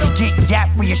necklace. You get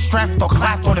yapped for your strength or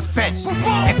clapped on the fence.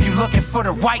 If you looking for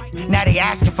the right, now they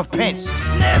asking for pence.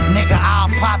 Nigga, I'll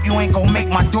pop, you ain't gon' make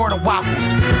my daughter waffles.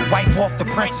 Wipe off the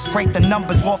prints and scrape the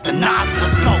numbers off the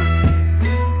nostrils. Go.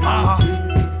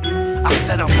 I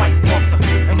said I wipe off the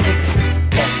nigga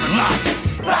off the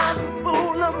nostrils.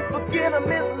 Fool of a beginner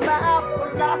is my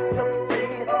philosophy.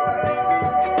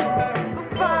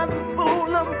 Find the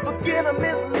fool of a beginner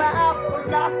is my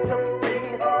philosophy.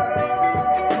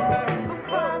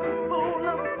 Find the fool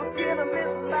of a beginner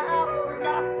is my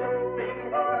philosophy.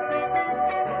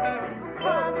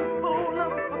 Find the fool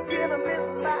of a beginner is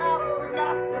my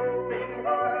philosophy.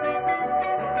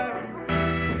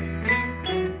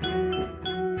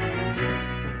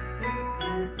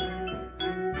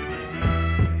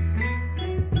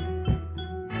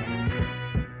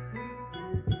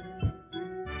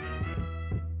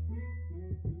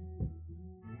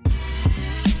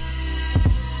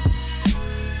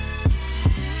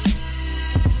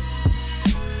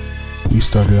 We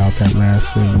started out that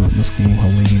last set with Mesquite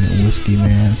Helene and Whiskey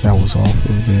Man. That was off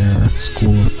of their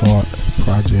School of Thought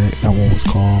project. That one was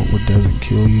called What Doesn't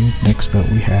Kill You. Next up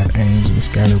we had Ames and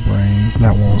Scatterbrain.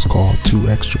 That one was called 2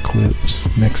 Extra Clips.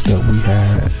 Next up we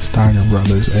had Steiner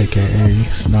Brothers, aka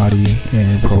Snotty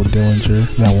and Pro Dillinger.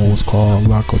 That one was called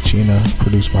La Cochina,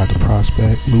 produced by The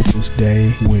Prospect. Lupus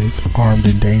Day with Armed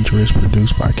and Dangerous,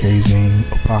 produced by K-Zine.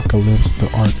 Apocalypse the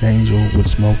Archangel with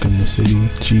Smoke in the City.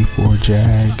 G4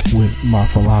 Jag with My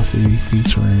Philosophy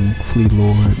featuring Flea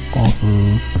Lord off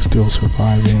of Still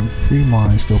Surviving. Free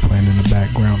Mind still playing in the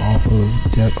background off of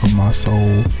Depth of My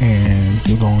Soul. And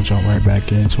we're gonna jump right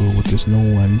back into it with this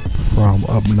new one from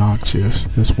Obnoxious.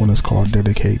 This one is called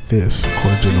Dedicate This.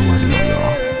 Core Agendum Radio,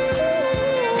 y'all.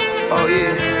 Oh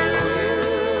yeah.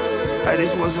 Hey,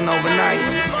 this wasn't overnight.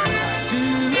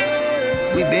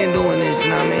 We been doing this,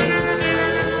 you know what I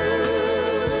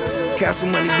mean? Castle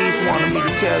Money Beast wanted me to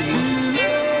tell you.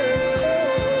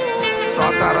 So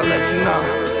I thought I'd let you know.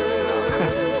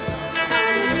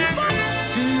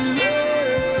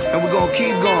 And we're gonna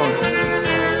keep going.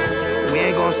 We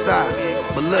ain't gonna stop.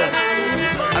 But look,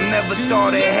 I never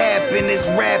thought it happened, this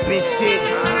rapping shit.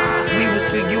 We was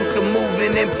too used to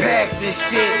moving in packs and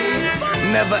shit.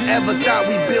 Never ever thought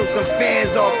we built some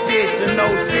fans off this. In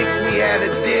 06 we had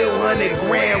a deal, 100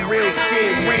 grand, real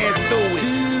shit, ran through it.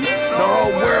 The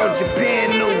whole world, Japan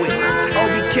knew it.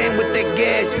 Obi came with that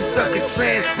gas, you suckers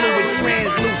trans fluid,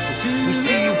 translucent. We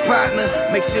see you, partner,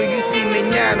 make sure you see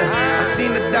Mignana. I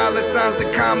seen the dollar signs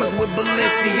and commas with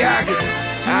Balenciagas.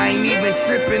 I ain't even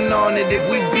tripping on it if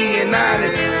we being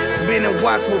honest. Been and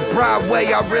watched with Broadway,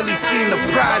 I really seen the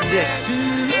projects.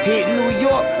 Hit New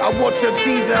York, I wore Chuck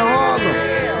T's in Harlem.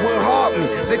 With Hartman,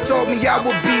 they told me I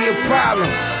would be a problem.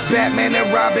 Batman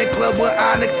and Robin Club with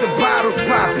Onyx, the bottles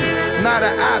popping. Not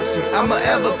an option, I'ma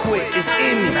ever quit, it's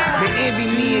in me. They envy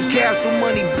me and Castle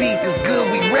Money beats, it's good,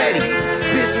 we ready.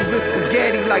 Pistols and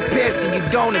spaghetti like Pesci, you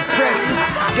don't impress me.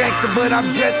 Gangster, but I'm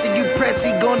Jesse, you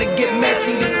pressy, gonna get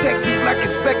messy. Detect me like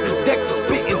Inspector Deck,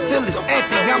 spit until it's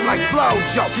empty. I'm like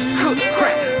Flojo, cook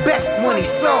crack, back when he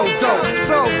sold dope.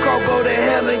 So cold, go to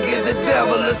hell and give the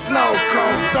devil a snow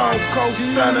cone. Stone Cold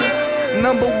Stunner.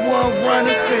 Number one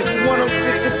runner since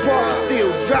 106 and Park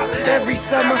still drop every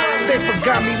summer. They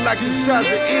forgot me like the Tribes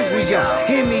of Israel.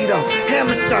 Hear me though,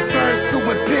 hammer shot turns to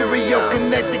Imperial,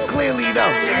 connected clearly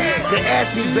though. They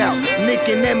asked me about Nick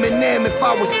and Eminem if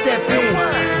I would step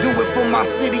in. Do it for my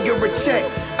city or a check,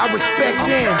 I respect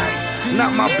them.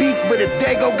 Not my beef, but if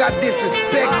Dago got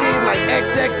disrespected like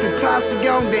XX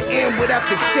Tentacion, the end would have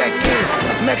to check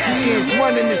in. Mexicans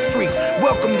running the streets,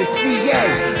 welcome to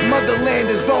CA.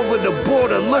 Motherland is over the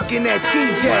border looking at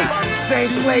TJ. Same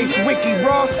place Ricky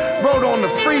Ross rode on the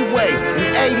freeway.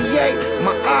 In 88,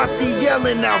 my auntie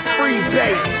yelling out free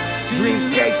base.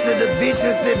 Dreamscapes are the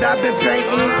visions that I've been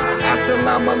painting.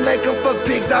 Assalamu alaikum for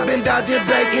pigs, I've been dodging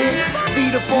bacon.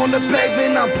 Feet up on the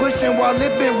pavement, I'm pushing while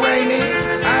it been raining.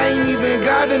 I ain't even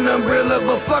got an umbrella,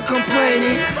 but fuck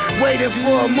complaining. Waiting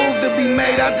for a move to be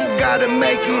made, I just gotta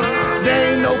make it.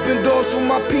 They ain't open doors for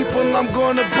my people, I'm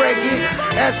gonna break it.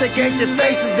 Aztec ancient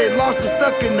faces, they lost and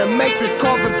stuck in the matrix.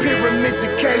 Carving pyramids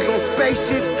and caves on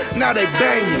spaceships, now they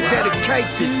banging.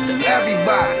 Dedicate this to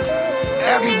everybody,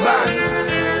 everybody.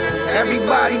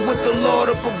 Everybody with the Lord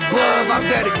up above, I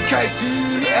dedicate this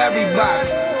to everybody,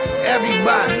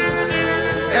 everybody.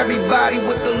 Everybody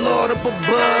with the Lord up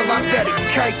above, I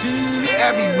dedicate this to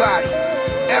everybody,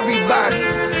 everybody.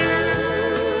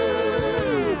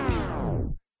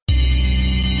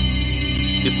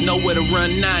 There's nowhere to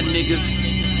run now, niggas.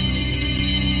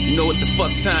 You know what the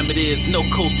fuck time it is. No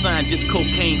cosign, just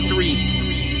cocaine 3.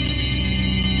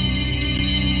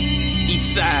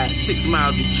 East side, 6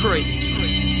 miles Detroit.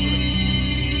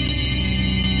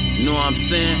 You know what I'm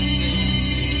saying?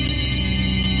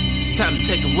 It's time to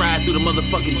take a ride through the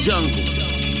motherfucking jungle.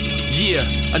 Yeah,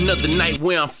 another night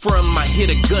where I'm from. I hear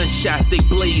the gunshots, they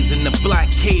blazing, the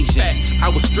blockation. I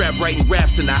was strapped writing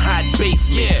raps in a hot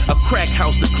basement. A crack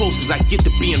house, the closest I get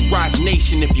to being Rock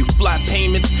Nation. If you fly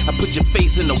payments, I put your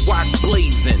face in the wok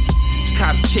blazing.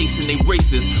 Cops chasing they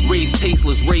races, raised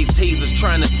tasteless, raised tasers,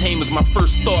 trying to tame us. My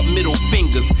first thought, middle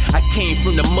fingers. I came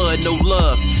from the mud, no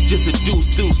love, just a deuce.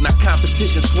 Not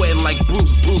competition, sweating like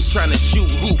Bruce trying to shoot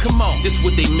hoops. Come on, this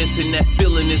what they missing, that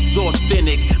feeling is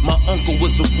authentic. My uncle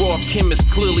was a raw chemist,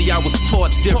 clearly I was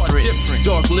taught different.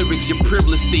 Dark lyrics, you're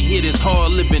privileged to hear this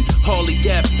hard living. Hardly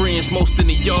got friends, most in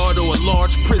the yard or a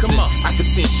large prison. I could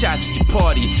send shots at your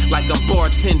party like I'm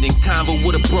bartending. Convo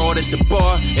with a broad at the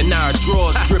bar, and now our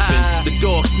drawers dripping. The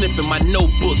dog sniffing my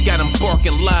notebook, got him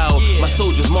barking loud. My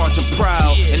soldiers marching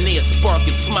proud, and they a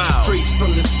sparking smile. Straight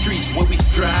from the streets where we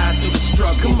strive through the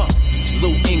struggle. Come on. Low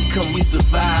income, we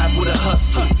survive with a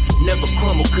hustle. Never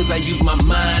crumble, cause I use my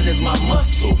mind as my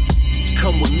muscle.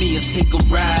 Come with me and take a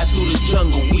ride through the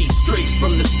jungle. We straight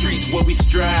from the streets where we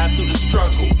strive through the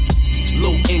struggle.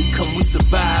 Low income, we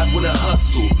survive with a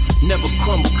hustle. Never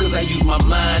crumble, cause I use my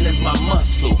mind as my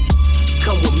muscle.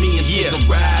 Come with me and take a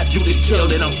ride. You can tell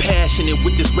that I'm passionate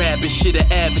with this rapping shit.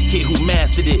 An advocate who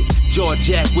mastered it. Jaw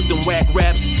jack with them whack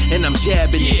raps, and I'm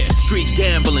jabbing it. Street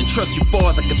gambling, trust you far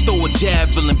as I could throw a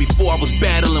javelin. Before I was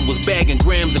battling, was bagging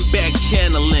grams and back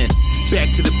channeling.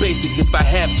 Back to the basics if I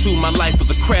have to. My life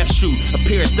was a crapshoot. A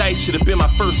pair of dice should have been my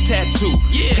first tattoo.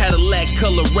 Cadillac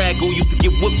color raggle. Used to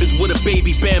get whoopings with a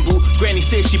baby bamboo. Granny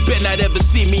said she bet not ever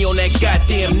see me on that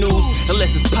goddamn news.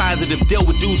 Unless it's positive. Dealt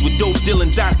with dudes with dope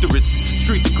dealing doctorates.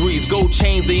 Street degrees, gold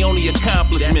chains, they only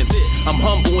accomplishments. I'm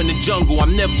humble in the jungle,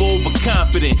 I'm never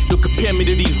overconfident. Don't compare me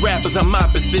to these rappers, I'm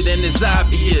opposite and it's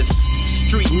obvious.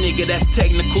 Street nigga, that's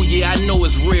technical, yeah, I know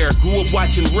it's rare. Grew up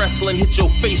watching wrestling, hit your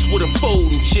face with a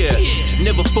folding chair.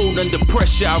 Never fold under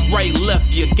pressure, I right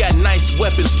left you. Got nice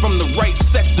weapons from the right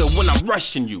sector when I'm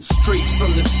rushing you. Straight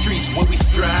from the streets where we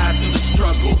strive through the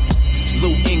struggle.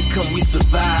 Low income, we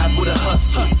survive with a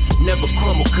hustle. Never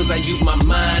crumble, cause I use my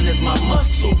mind as my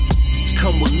muscle.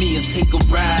 Come with me and take a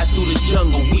ride through the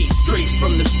jungle. We straight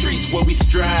from the streets where we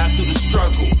strive through the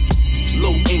struggle.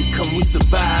 Low income, we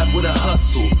survive with a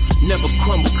hustle. Never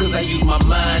crumble cause I use my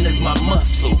mind as my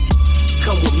muscle.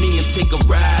 Come with me and take a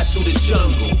ride through the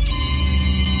jungle.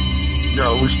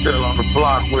 Yo, we still on the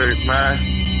block with it, man.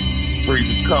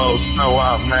 Freezing cold, snow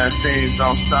out, man. Things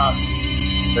don't stop.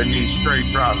 They need straight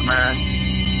drop, man.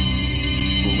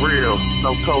 For real,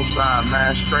 no cosign,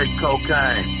 man. Straight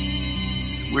cocaine.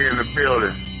 We in the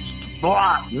building.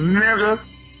 Block, nigga.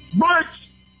 Butch!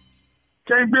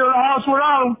 Can't build a house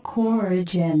without them.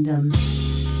 Corrigendum.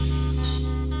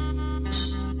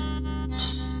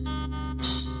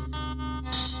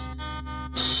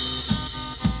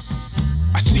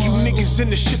 I see you niggas in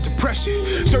the shit depression.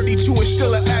 32 and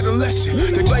still an adolescent.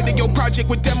 They blighted your project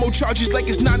with demo charges like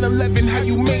it's 9/11. How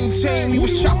you maintain? We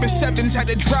was chopping sevens, had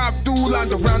to drive through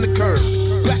lined around the curb.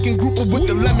 Black and grouper with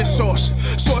the lemon sauce.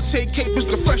 Saute capers,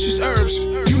 the freshest herbs.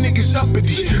 You niggas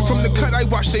uppity. From the cut I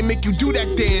watch, they make you do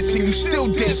that dance. And you still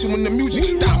dancing when the music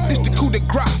stop. This the coup de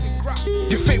grace.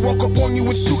 Your fate walk up on you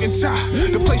with suit and tie.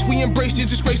 The place we embraced is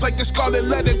disgrace like the scarlet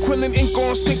letter. Quilling ink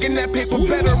on sinking that paper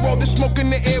better. All the smoke in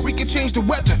the air, we can change the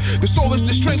weather. The soul is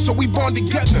the strength, so we bond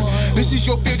together. This is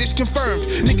your fear that's confirmed.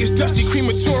 Niggas dusty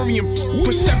crematorium.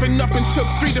 Put 7 up and took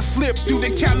 3 to flip through the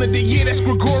calendar year, that's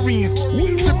Gregorian.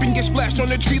 Tripping get splashed on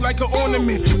the tree like an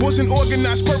ornament. Wasn't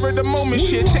organized, spur of the moment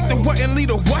shit. Take the what and lead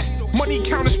a what? Money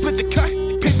counter, split the cut.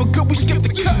 Paper good, we skip the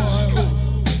cuts.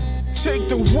 Take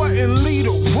the what and lead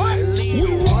a what?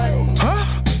 Huh?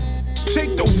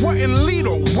 Take the what and lead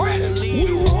a what?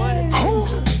 Who?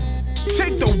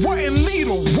 Take the what and lead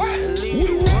a what?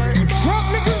 You drunk,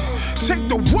 nigga? Take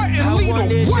the what and lead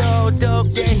a what? All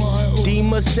dog day.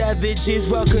 Demon savages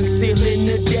while concealing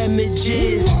the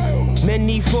damages.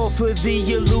 Many fall for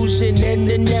the illusion and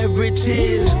the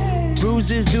narrative.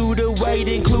 Bruises due to white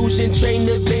inclusion, train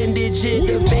to bandage it,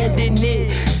 abandon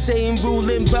it. Same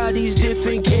ruling bodies,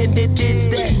 different candidates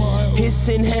that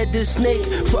hissing head the snake.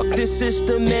 Fuck the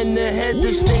system and the head of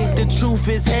state. The truth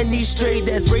is Henny straight,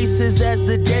 as racist as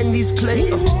the Denny's play.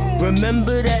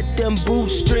 Remember that them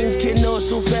bootstrings can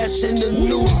also fashion the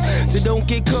noose. So don't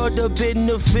get caught up in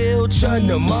the field trying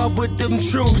to mob with them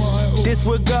troops.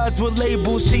 Disregards will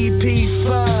label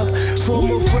CP5.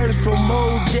 Former friends from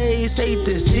old days hate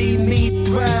to see me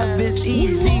thrive. It's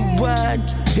easy wide.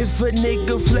 If a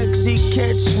nigga flex, he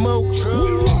catch smoke.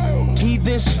 He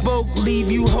then spoke,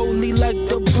 leave you holy like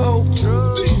the Pope.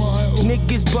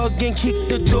 Niggas bugging, kick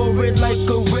the door in like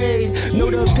a raid. Know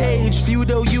the page, few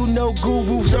though you know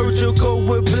guru, surgical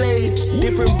with blade.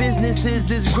 Different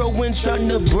businesses is growing,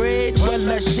 tryna bread while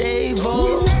I shave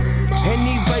off.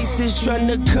 Any vices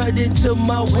tryna cut into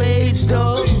my wage,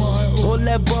 dog. All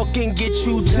that bulk can get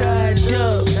you tied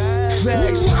up.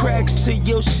 Facts, cracks to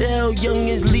your shell,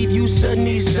 youngins leave you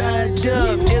sunny side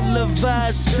up.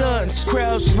 Ill-advised stunts,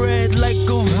 crowd spread like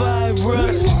a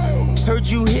virus. Heard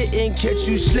you hitting, catch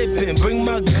you slipping, bring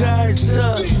my guys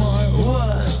up.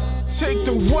 What? Take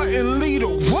the what and lead a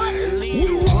what?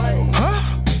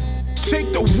 Huh?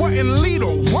 Take the what and lead a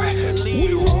what?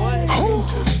 Who?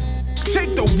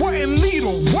 Take the what and lead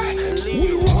a what?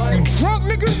 You drunk,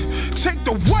 nigga? Take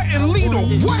the what and lead a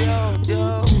what?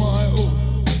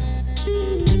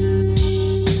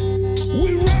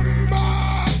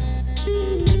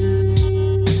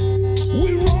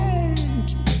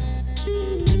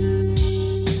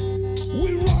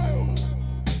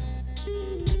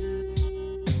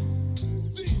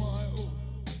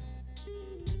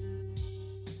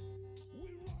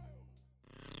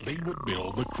 They would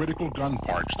build the critical gun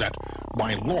parts that,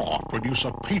 by law, produce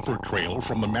a paper trail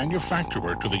from the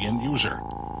manufacturer to the end user.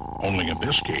 Only in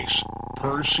this case,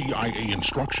 per CIA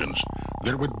instructions,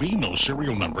 there would be no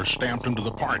serial number stamped into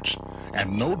the parts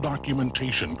and no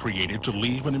documentation created to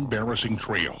leave an embarrassing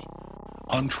trail.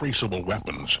 Untraceable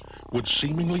weapons would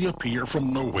seemingly appear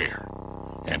from nowhere,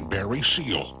 and Barry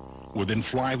Seal would then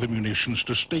fly the munitions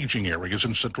to staging areas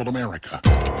in Central America.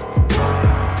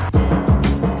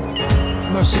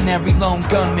 Mercenary lone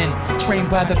gunman, trained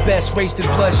by the best, raised in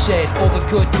bloodshed. All the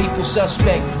good people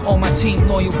suspect. On my team,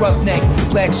 loyal roughneck.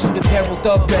 Black suit apparel,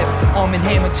 thug rep. Arm and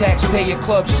hammer, taxpayer,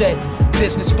 club set.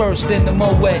 Business first, then the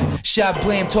Moet. Shot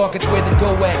blam, targets where the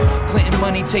dough at. Clinton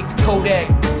money, take the Kodak.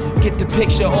 Get the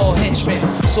picture, all henchmen.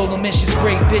 Solo missions,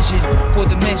 great vision. For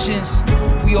the mentions,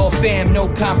 we all fam, no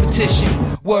competition.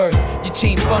 Word, your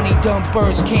team funny, dumb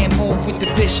birds can't move with the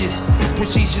vicious.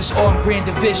 Procedures, armed grand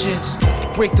divisions.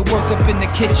 Break the work up in the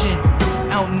kitchen.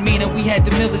 Out in Mina, we had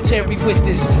the military with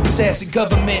us. Assassin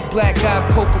government, black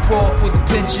op, Coca raw for the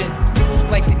pension.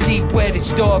 Like the deep wet,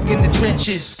 it's dark in the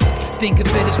trenches. think of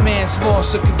it as man's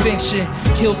loss of conviction.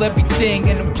 Kill everything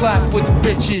and apply for the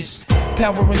riches.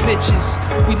 Power and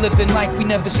bitches, we living like we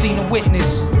never seen a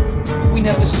witness. We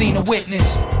never seen a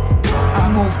witness.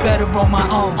 I move better on my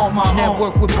own.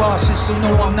 Network with bosses, so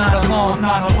no, I'm not alone.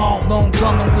 Lone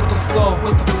gunman with the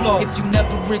flow. If you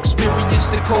never experienced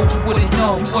the code, you wouldn't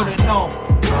know.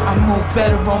 I move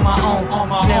better on my own.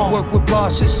 Network with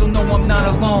bosses, so no, I'm not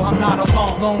alone.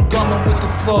 Lone gunman with the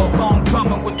flow.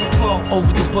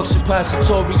 Over the book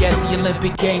suppository at the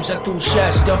Olympic Games, I threw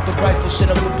shots, dumped the rifle, set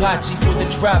up a potsy for the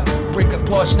drop. Break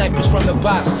apart snipers from the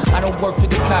box. I don't work for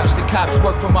the cops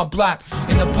work for my block.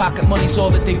 In the pocket, money's all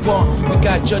that they want. We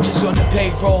got judges on the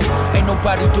payroll. Ain't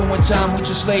nobody doing time, we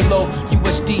just lay low.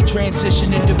 USD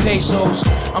transition into pesos.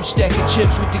 I'm stacking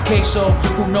chips with the queso.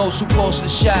 Who knows who calls the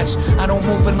shots? I don't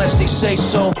move unless they say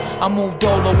so. I move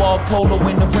dolo, all polo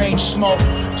in the range smoke.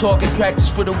 Target practice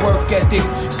for the work ethic.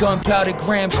 Gunpowder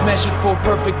grams measured for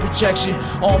perfect projection.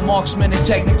 All marksmen and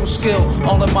technical skill.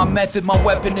 All in my method, my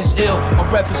weapon is ill. My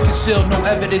rep is concealed, no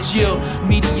evidence yield.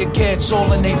 Media gets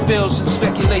all in they feels and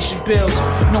speculation builds.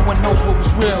 No one knows what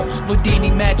was real. Ludini,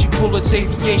 magic bullets,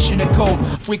 aviation, and code.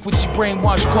 Frequency,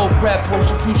 brainwash, cold rap,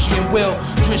 Rosicrucian will.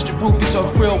 Drench the rubies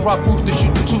on grill, rock ruthless,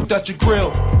 shoot the tooth out your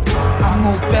grill. I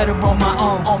move better on my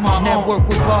own. Network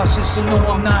with bosses, so no,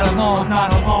 I'm not alone.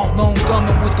 Lone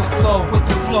gunman with the flow.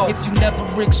 If you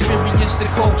never experienced the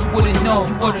code, you wouldn't know.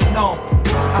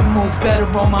 I move better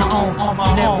on my own.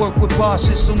 Network with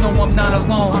bosses, so no, I'm not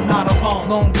alone.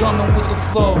 Lone gunman with the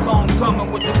flow.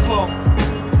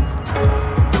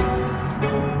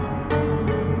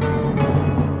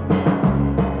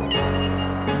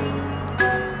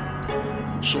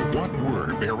 So what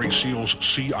were Barry Seal's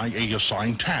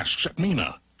CIA-assigned tasks at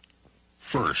Mena?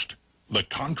 First, the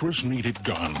Contras needed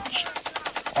guns.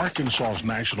 Arkansas's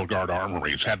National Guard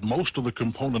armories had most of the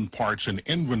component parts in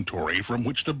inventory from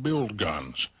which to build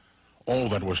guns. All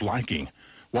that was lacking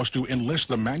was to enlist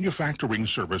the manufacturing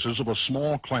services of a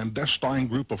small clandestine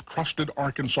group of trusted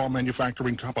Arkansas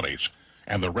manufacturing companies,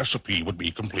 and the recipe would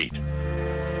be complete.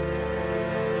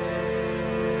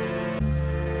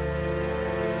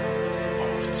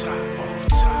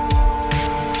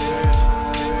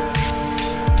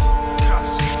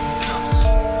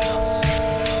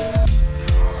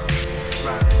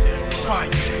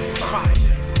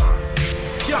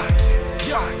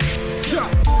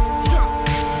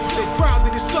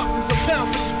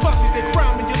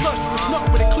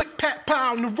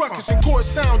 The ruckus and chords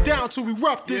sound down to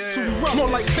erupt this, More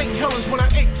like St. Helens when I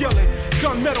ain't yelling.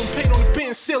 Gunmetal paint on the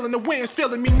bin ceiling, the wind's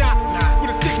feeling me not.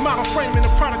 With a thick model frame and a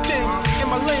product thing. In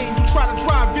my lane, you try to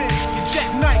drive in, get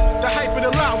jackknife, the hype of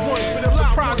the loud ones.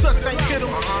 Surprise us, ain't hit them,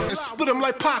 and split them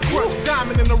like pop crust.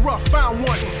 Diamond in the rough, found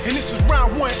one, and this is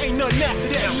round one, ain't nothing after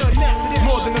that.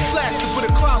 More than a flash, with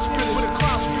a cloud spinner.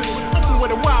 I'm from where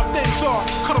the wild things are,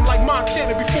 cut them like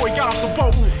Montana before he got off the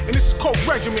boat. And this is Coke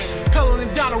Regiment,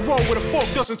 pedaling down the road where the fork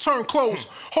doesn't turn closed.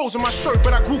 Holes in my shirt,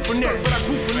 but I grew from that.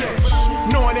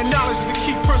 Knowing that knowledge is the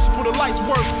key principle to life's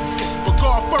work. But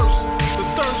God first, the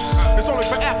thirst is only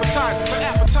for appetizing.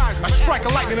 I strike a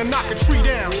lightning and knock a tree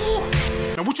down.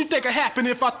 Now what you think will happen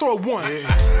if I throw one?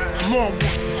 I'm on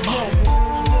one.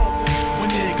 When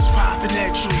niggas popping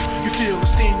at you, you feel the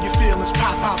sting, your feelings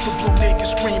pop out the blue.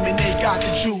 Niggas screaming, they got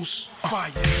the juice.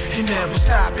 Fire. You never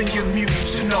stop in your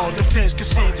muse. And all defense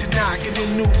consent to knocking the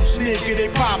news. Nigga, they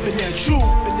popping at you.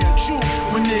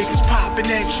 When niggas popping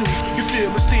at you, you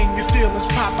feel the sting, your feelings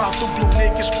pop out the blue.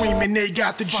 Niggas screaming, they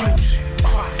got the juice.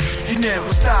 You never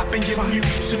stop in your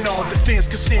muse. And all defense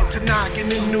consent to knocking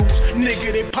the news.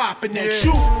 Nigga, they popping at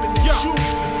you.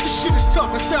 This shit is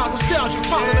tough and style nostalgia,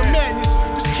 following the madness.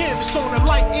 This canvas on the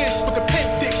light end, but the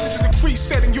paint thick. This is the crease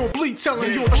setting, you'll bleed,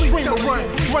 telling you a streamer run.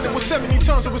 Running with 70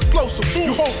 tons of explosive.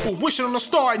 You hopeful, wishing on a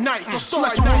star at night.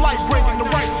 Celestial light bringing the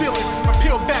right ceiling. My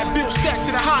peel back, bill stacked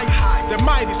to the highest. The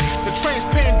Midas, the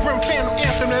transparent grim phantom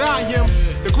anthem that I am.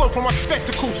 The glow from my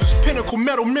spectacles is pinnacle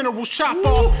metal minerals chop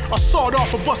off or sawed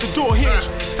off a busted door hinge.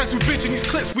 As we bitch in these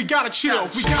clips, we gotta chill.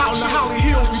 We out in the Holly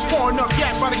Hills, we pouring up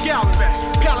yak by the gallon.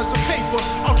 Pallets of paper,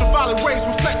 ultraviolet rays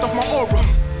reflect off my aura.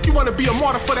 You wanna be a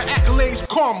martyr for the accolades,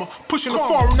 karma. Pushing the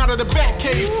foreign out of the back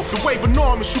cave. The wave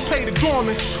enormous, you pay the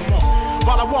dormant.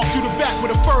 While I walk through the back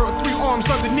with a fur of 3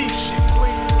 arms underneath.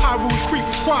 However we creep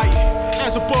is quiet,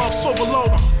 as above, so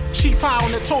below. Chief high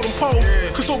on the totem pole,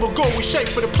 cause over gold we shape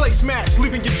for the placemats.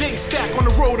 Leaving your day stack on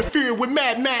the road of fear with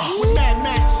Mad Max. When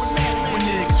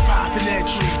niggas popping at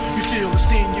you, you feel the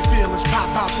sting, your feelings pop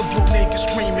out the blue. Niggas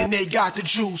screaming, they got the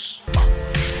juice.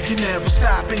 You never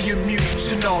stop in your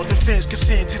muse, and all defense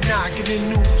consent to knocking the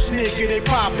news. Nigga, they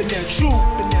popping at you,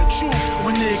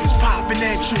 When niggas popping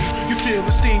at you, you feel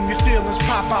the steam, your feelings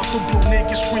pop out the blue.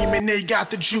 Niggas screaming, they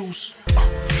got the juice.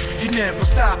 You never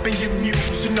stop in your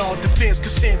muse, and all defense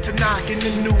consent to knocking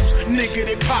the news. Nigga,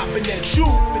 they popping at you,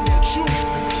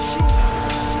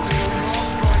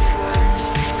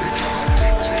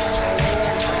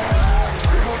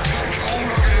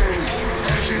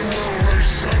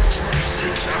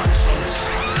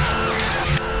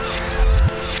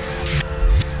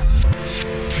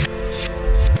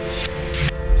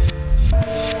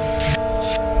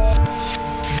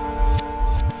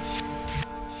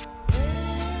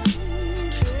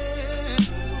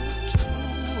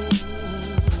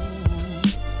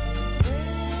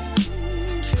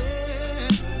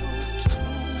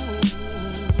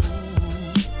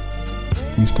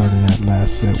 We started that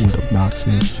last set with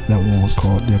Obnoxious. That one was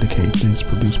called Dedicate This,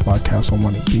 produced by Castle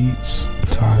Money Beats.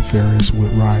 Ty Ferris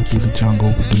with Ride Through the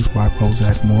Jungle, produced by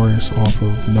Bozak Morris off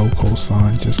of No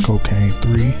Cosign, Just Cocaine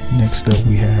 3. Next up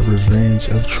we have Revenge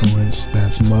of Truants,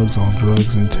 that's Muggs on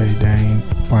Drugs and Tay Dane.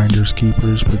 Finders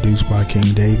Keepers, produced by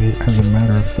King David. As a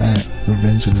matter of fact,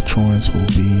 Revenge of the Truants will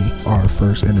be our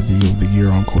first interview of the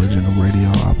year on Core Agenda Radio.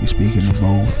 I'll be speaking to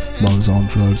both Muggs on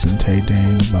Drugs and Tay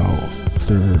Dane about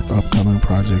their upcoming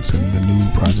projects and the new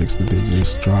projects that they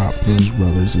just dropped. Blues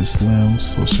Brothers and Slims,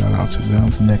 so shout out to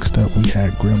them. Next up we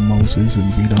had Grim Moses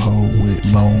and Beat a Hoe with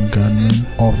Lone Gunman,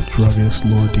 off Druggist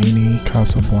Lordini.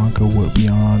 Casablanca with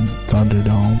Beyond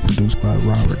Thunderdome, produced by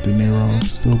Robert De Niro.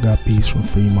 Still got beats from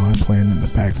Fremont playing in the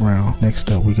background.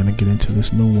 Next up we're gonna get into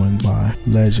this new one by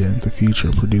Legend, The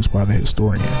Future, produced by The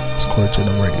Historian. It's Core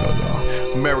Agenda Radio, y'all.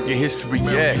 American History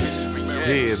X,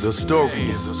 yeah, the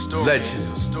story, legend.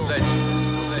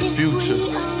 It's the future.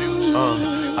 I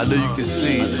know you can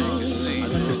see it.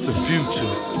 It's the future.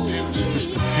 It's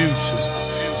the future.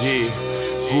 Yeah.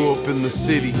 Grew up in the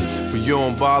city, but you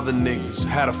don't bother niggas.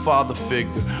 Had a father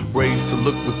figure, raised to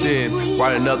look within.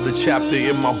 Write another chapter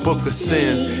in my book of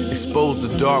sins. Expose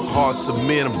the dark hearts of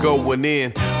men, I'm going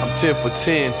in. I'm 10 for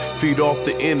 10, feed off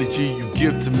the energy you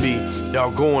give to me. Y'all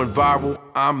going viral,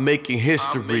 I'm making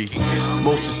history.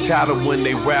 Most is tattered when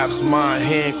they raps, mine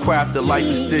handcrafted like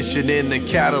the stitching in the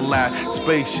Cadillac.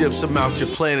 Spaceships, I'm out your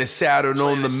planet Saturn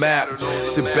on the map.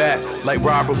 Sit back like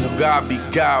Robert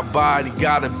Mugabe, God body,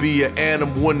 gotta be an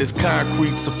animal in this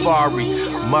concrete safari.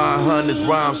 Mind hunters,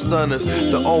 rhyme stunners,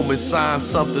 the omen sign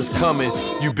something's coming.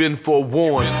 You been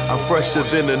forewarned, I'm fresher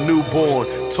than a newborn.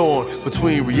 Torn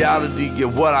between reality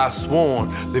and what I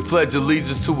sworn. They pledge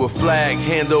allegiance to a flag,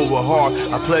 hand over heart.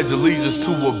 I pledge allegiance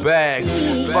to a bag.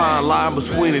 Fine line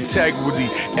between integrity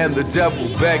and the devil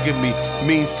begging me.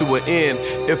 Means to an end.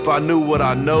 If I knew what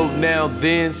I know now,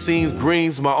 then seems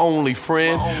green's my only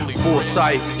friend.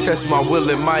 Foresight, test my will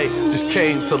and might. Just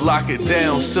came to lock it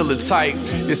down, seal it tight.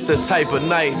 It's the type of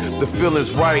night, the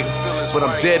feeling's right, but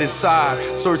I'm dead inside,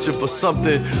 searching for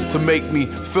something to make me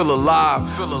feel alive.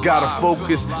 Gotta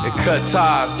focus and cut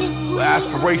ties.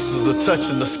 Aspirations are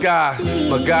touching the sky.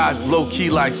 My guys low-key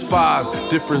like spies.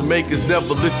 Difference makers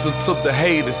never listen to the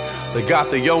haters. They got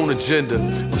their own agenda.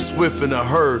 I'm swift in a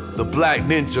herd, the black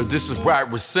ninja. This is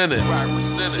represented.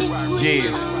 Yeah,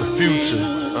 the future.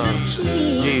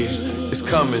 Yeah, it's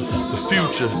coming. The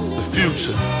future.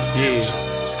 Yeah,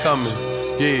 it's coming.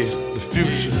 Yeah, the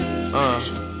future.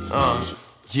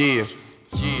 Yeah.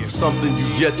 Something you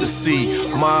yet to see.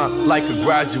 Mine like a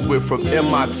graduate from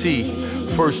MIT.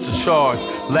 First to charge,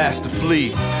 last to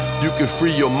flee. You can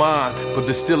free your mind, but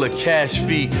there's still a cash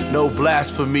fee. No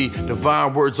blasphemy,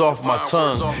 divine words off my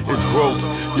tongue. It's growth,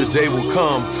 your day will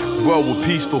come. Well with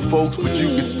peaceful folks, but you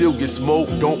can still get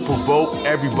smoked. Don't provoke,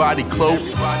 everybody cloak.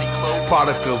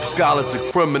 Product of scholars and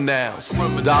criminals.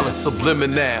 Dollar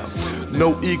subliminal.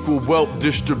 No equal wealth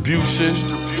distribution.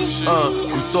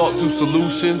 We sought through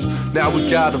solutions. Now we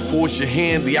gotta force your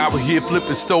hand. They out here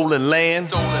flipping stolen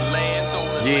land.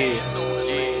 Yeah.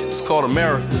 It's called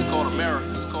America.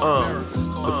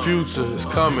 The future is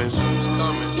coming.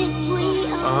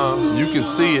 You can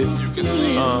see it.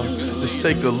 Just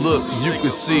take a look. You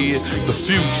can see it. The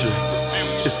future.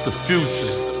 It's the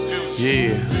future.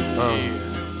 Yeah.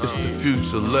 It's the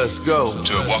future. Let's go.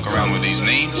 To walk around with these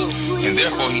names, and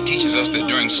therefore he teaches us that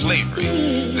during slavery,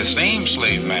 the same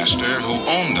slave master who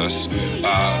owned us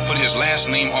put his last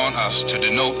name on us to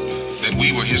denote that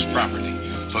we were his property.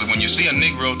 So that when you see a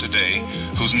Negro today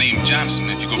who's named Johnson,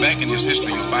 if you go back in his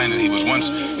history, you'll find that he was once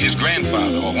his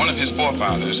grandfather or one of his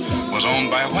forefathers was owned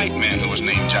by a white man who was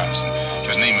named Johnson.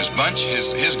 His name is Bunch.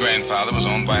 His grandfather was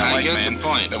owned by a white man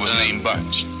that was named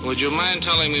Bunch. Would you mind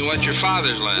telling me what your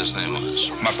father's last name was?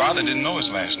 My father didn't know his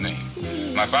last name.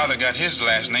 My father got his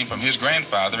last name from his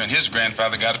grandfather, and his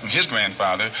grandfather got it from his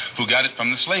grandfather, who got it from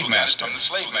the slave master. From the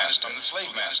slave master. From the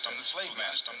slave master. From the slave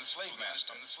master. From the slave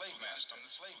master. From the slave master. From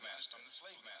the slave master. From the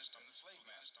slave master. From the slave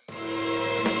master.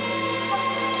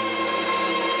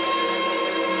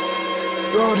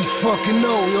 You already fucking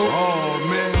know, yo. Oh,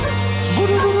 man.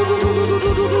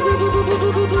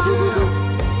 Yeah.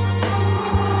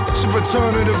 It's a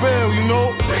return of the real, you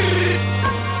know.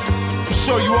 I'm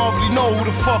sure you already know who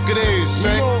the fuck it is,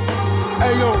 man.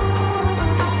 Hey, yo.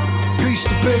 Peace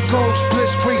to Big Ghost,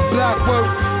 Blitzkrieg, Blackwork.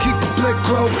 Keep the blick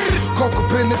close. Coke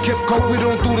up in the kip coat. We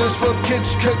don't do this for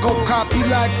kids. Kick go copy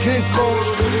like Kinko's.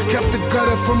 Kept the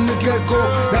gutter from the get-go.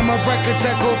 Now my records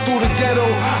echo through the ghetto.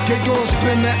 Get yours,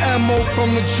 spin the ammo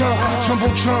from the jump.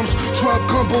 Trumble chumps, truck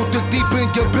gumbo, dig deep in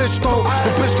your bitch though.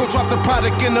 The bitch go drop the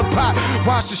product in the pot.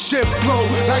 Watch the shit flow.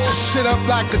 Light your shit up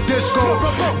like a disco.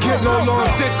 Get low, low,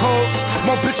 dick holes.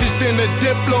 More bitches than the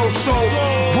Diplo. So,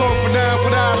 work for now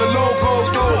without a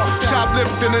logo, yo.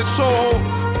 Shoplifting and Soho.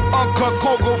 Uncut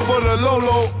Coco for the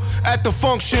Lolo. At the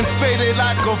function, faded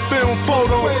like a film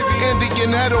photo.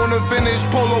 Indian head on a vintage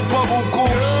polo bubble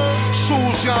goose.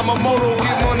 Shoes, Yamamoto,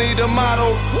 get money the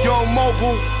motto. Young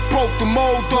mogul, broke the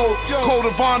mold though. Code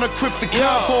of honor, cryptic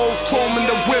combos. Chrome in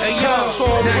the whip,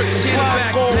 console.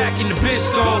 Back in the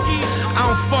Bisco. I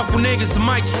don't fuck with niggas, I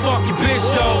might just fuck your bitch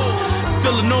though.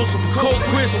 Fill a nose with a cold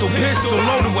crystal pistol.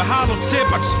 Loaded with hollow tip,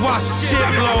 I just watch the shit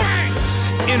blow.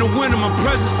 In the winter, my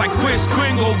presence like Chris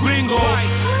Kringle, gringo.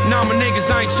 Now my niggas,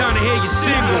 I ain't tryna hear you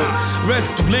single.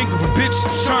 Residue lingering, bitches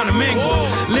tryna mingle.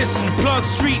 Listen to plug,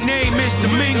 street name is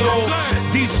Domingo.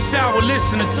 Diesel sour,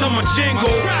 listening to my jingle.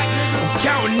 I'm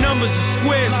counting numbers and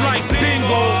squares like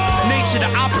bingo. Nature the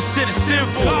opposite of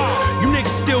sinful. You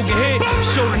niggas still get hit.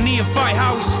 Show the neophyte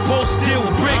how we supposed to deal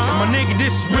with bricks. My nigga, this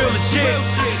is real legit.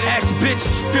 Ask the bitch if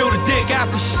she feel the dick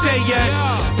after she say yes.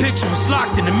 Picture was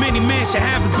locked in the mini mansion,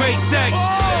 having great sex.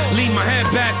 Lean my head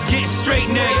back, getting straight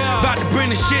next. About to bring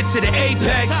the shit to the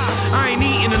apex. I ain't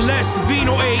eating unless the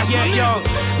vino ate yet, yo.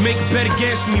 Make a bet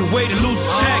against me, a way to lose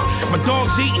a check. My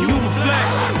dog's eating human flesh.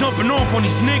 Dumping off on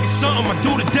these niggas, something I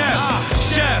do to death.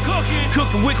 Chef,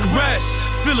 cooking with caress.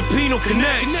 Filipino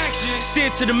connects.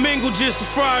 Sent to the mingle, just a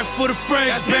fry for the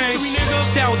French bangs.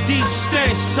 Sour diesel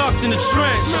stench, tucked in the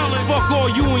trench. Fuck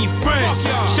all you and your friends.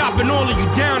 Chopping all of you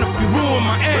down if you ruin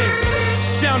my ends.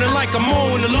 Sounding like I'm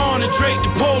mowing the lawn and Drake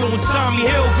the Polo and Tommy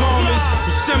Hill garments.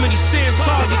 Yosemite Sands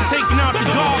targets taking out the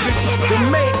garbage. The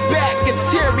Maybach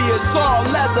interior's all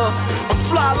leather. I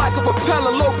fly like a propeller,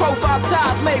 low profile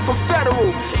ties made from Federal.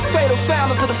 Fatal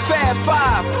founders of the Fab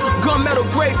Five. Gunmetal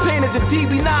gray painted the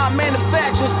DB9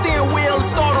 manufacturing. Steering wheel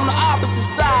installed on the opposite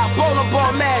side. Bowling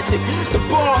ball magic. The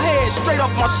ball head straight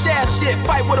off my shaft shit.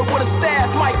 Fight with a staff,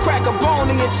 might crack a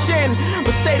bone in your chin.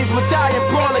 Mercedes medallion,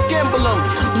 brawler emblem.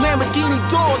 Lamborghini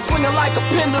door swinging like a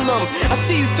pendulum. I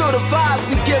see you feel the vibes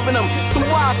we giving them. Some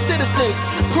wise citizens,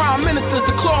 prime ministers,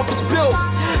 the cloth is built.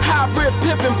 Hybrid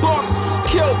pimpin' bosses was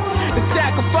killed and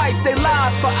sacrificed their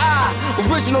lives for I.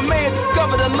 Original man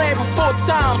discovered the land before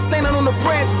time. Standing on the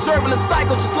branch, observing the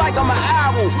cycle just like I'm an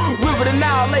owl. River the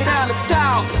Nile, lay down the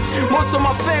towel. Most of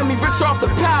my family rich off the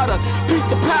powder. Peace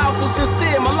to powerful,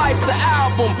 sincere, my life's an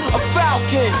album. A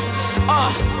falcon,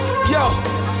 yo,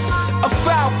 a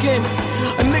falcon.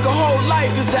 A nigga whole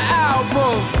life is an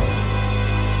album.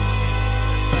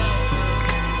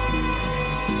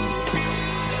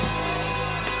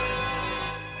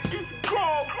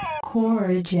 Core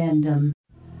Agendum.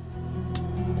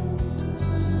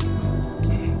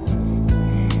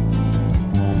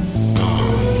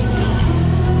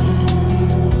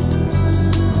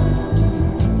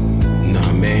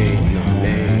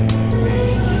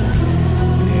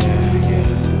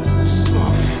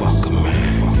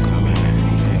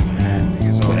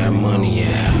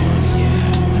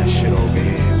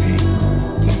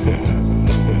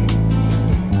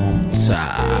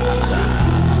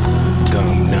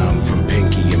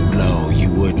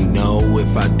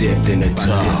 If I dipped in a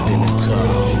toe,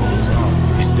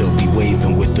 you still be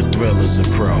waving with the thriller's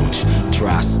approach.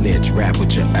 Dry snitch, rap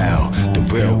with your L. The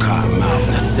real cotton mouth,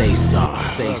 now say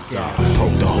something.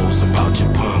 Poke the holes about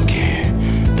your pumpkin.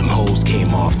 Them hoes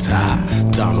came off top.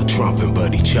 Donald Trump and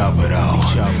Buddy Chubba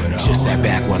though. Just sat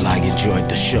back while I enjoyed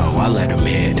the show. I let him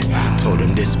hit. Told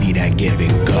him this be that give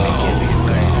and go.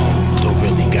 Don't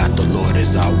really got the Lord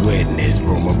as our witness.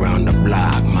 Roam around the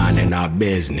block, minding our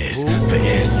business. For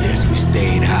instance, we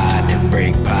stayed high and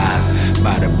break pies.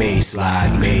 By the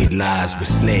baseline, made lies with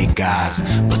snake eyes,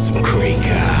 but some great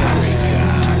guys.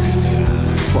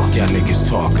 Fuck y'all niggas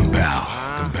talking about.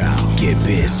 Get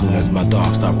bit soon as my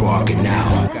dog start barking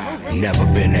out. Never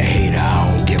been a hater,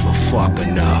 I don't give a fuck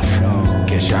enough.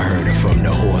 Guess y'all heard it from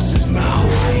the horse's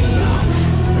mouth. Hey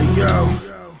yo,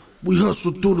 we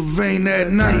hustle through the vein that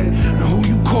night. And who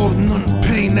you callin' on the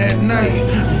pain that night?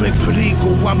 Big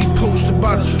Perico, I be posted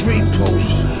by the street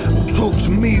post. Talk to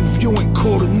me if you ain't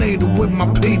coordinated with my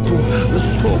people.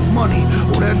 Let's talk money,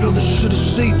 all that other shit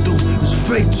is see-through. It's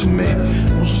fake to me.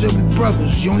 Don't say we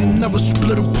brothers, you ain't never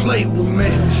split a plate with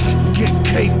me. Get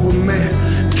cake with me.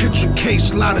 Get your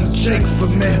case, lot of Jake for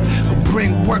me. Or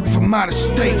bring work from out of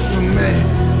state for me.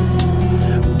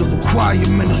 The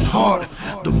requirement is hard.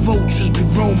 The vultures be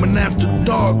roaming after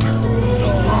dark.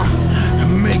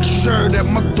 And make sure that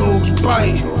my dogs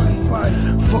bite.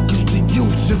 Fuck is the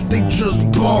use if they just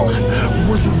bark.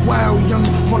 Was a wild young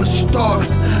from the start.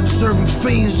 Serving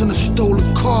fiends in a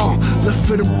stolen car.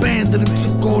 Left it abandoned and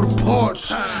took all the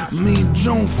parts. Me and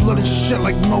Joan flooded shit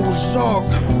like Noah's Ark.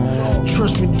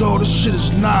 Trust me, dawg, this shit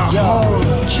is not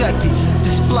hard. Check it,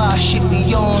 this fly shit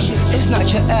be on. It's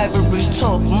not your average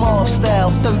talk, mob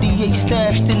style. 38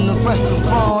 stashed in the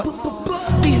restaurant.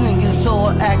 These niggas all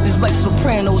actors like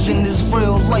Sopranos in this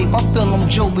real life. I feel I'm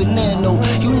Joe Bonanno.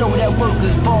 You know that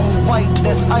worker's bone white,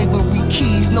 that's ivory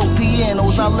keys, no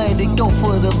pianos. I let it go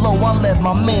for the low, I let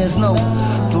my mans know.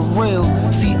 For real,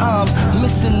 see I'm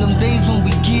missing them days when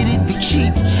we get it for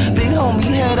cheap. Big homie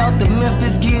head out to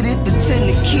Memphis, get it for 10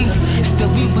 to keep. Still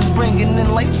we was bringing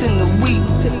in lights in the week.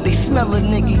 They smell a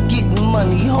nigga getting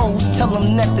money, hoes tell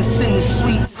them that the sin is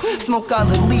sweet. Smoke out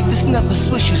the leaf, it's never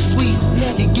swishy sweet.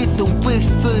 You get the whiff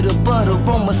for the butter,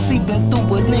 aroma seeping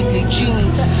through a nigga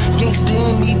jeans. Gangsta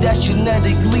in me, that's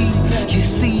genetically. You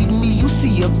see me, you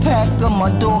see a pack of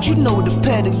my dogs, you know the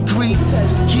pedigree.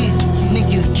 Yeah,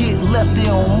 niggas get left, they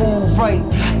don't move right.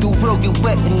 The world get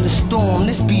wet in the storm,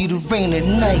 this be the rain at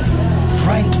night,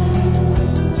 right?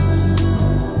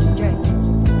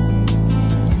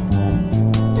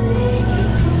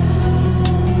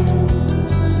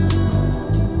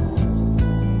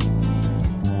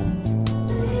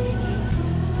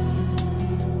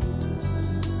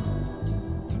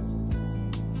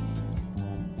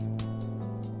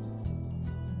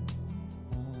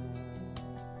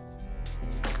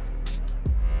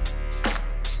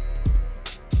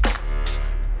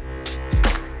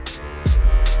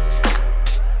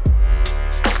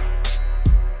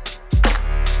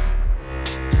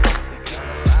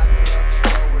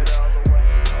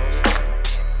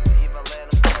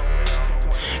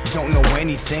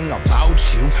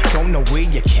 About you, don't know where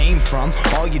you came from.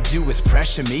 All you do is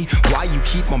pressure me. Why you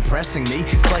keep on pressing me?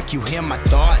 It's like you hear my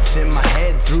thoughts in my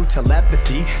head through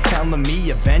telepathy, telling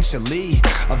me eventually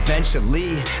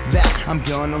that I'm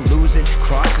gonna lose it.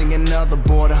 Crossing another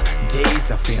border,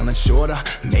 days are feeling shorter,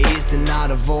 mazed and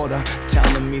out of order,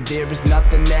 telling me there is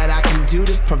nothing that I can do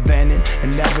to prevent it.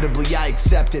 Inevitably I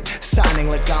accept it, signing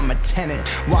like I'm a tenant.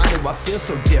 Why do I feel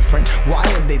so different? Why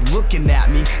are they looking at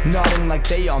me, nodding like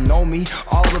they all know me?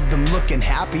 All of them looking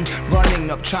happy,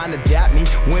 running up trying to dap me.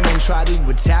 Women try to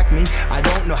attack me, I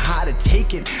don't know how to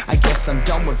take it. I guess I'm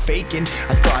done with faking.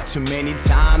 I thought too many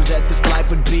times that this life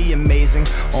would be amazing,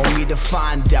 only to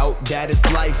find out that it's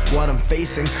life what I'm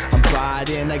facing. I'm bought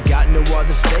in, I got no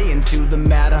other saying to the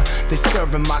matter. They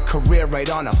serving my career right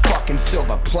on a fucking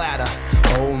silver platter.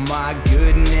 Oh my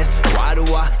goodness, why do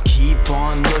I keep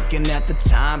on looking at the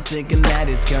time, thinking that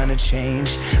it's gonna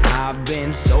change? I've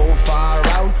been so far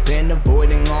out, been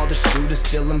avoiding all the shooters,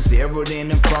 still I'm zeroed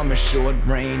in and from a short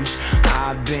range.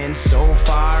 I've been so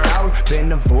far out,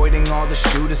 been avoiding all the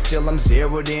shooters, still I'm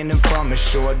zeroed in and from a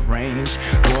short range.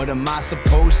 What am I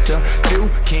supposed to do?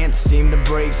 Can't seem to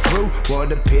break through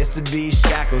what appears to be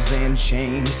shackles and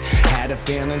chains. Had a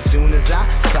feeling soon as I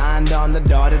signed on the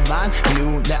dotted line,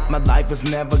 knew that my life was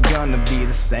never gonna be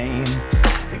the same.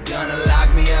 They're gonna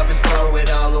lock me up and throw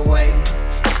it all away.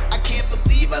 I can't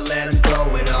believe I let them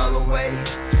throw it all away.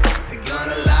 They're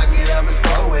gonna lock it up and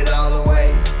throw it all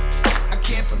away. I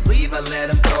can't believe I let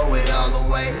them throw it all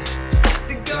away.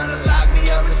 They're gonna lock me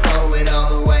up and throw it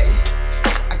all away.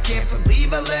 I can't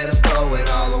believe I let them throw it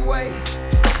all away.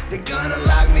 They're gonna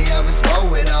lock me up and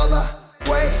throw it all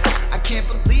away. I can't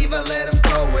believe I let them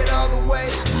throw it all away.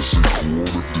 Listen, cool,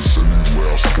 if there's any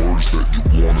last words that you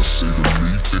wanna say to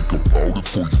me, think about it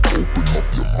before you open up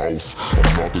your mouth. I'm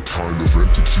not the kind of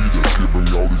entity that's giving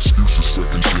out excuses,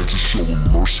 second chances, showing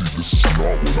mercy. This is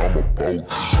not what I'm about.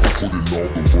 I'll put in all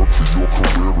the work for your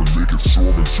career and make it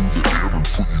soar into the air and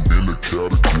put you in a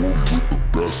category with the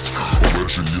best. A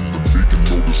legend in the making,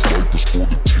 know this life is for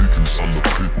the taking. Sign the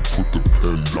paper, put the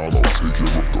pen down, I'll take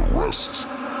care of the rest.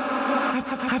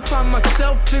 I find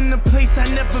myself in a place I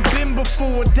never been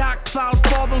before. Dark cloud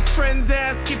follows, friends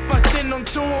ask if I sin on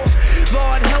tour.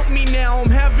 Lord help me now, I'm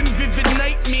having vivid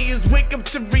nightmares. Wake up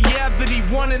to reality,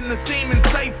 one and the same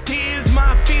insights. Tears,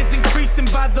 my fears increasing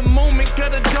by the moment.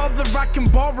 Got a dollar I can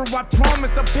borrow, I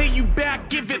promise I'll pay you back.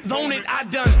 Give it, loan it, I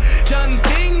done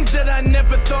things that I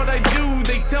never thought I'd do.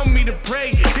 They tell me to pray,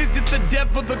 is it the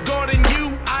devil, the God in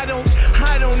you? I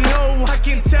don't know, I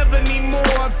can't tell anymore.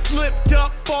 I've slipped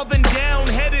up, falling down,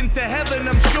 heading to heaven,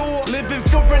 I'm sure. Living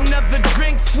for another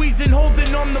drink, squeezing,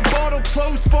 holding on the bottle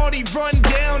close. Body run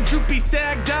down, droopy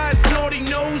sagged eyes, snorty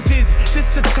noses. This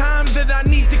the time that I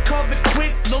need to call it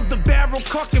quits. Load the barrel,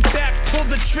 cock it back, pull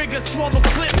the trigger, swallow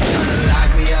clips. Gonna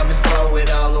lock me up and throw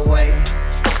it all away.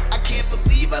 I can't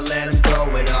believe I let him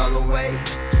throw it all away.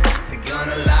 They're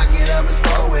gonna lock it up and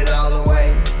throw it all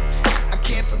away. I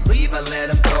can't believe I let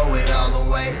him throw it all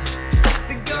away.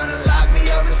 They're gonna lock me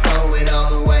up and throw it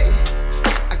all away.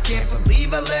 I can't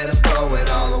believe I let him throw it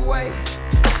all away.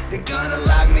 They're gonna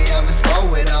lock me up and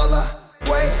throw it all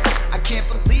away. I can't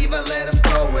believe I let him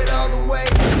throw it all away.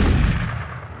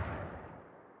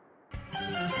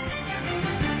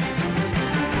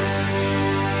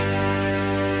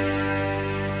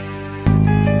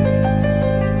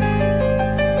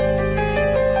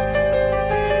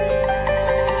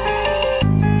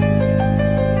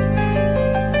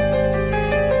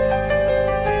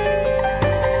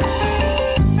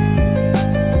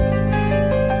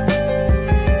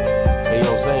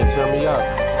 Turn me up.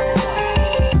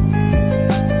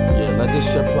 Yeah, let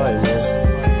this shit play, man.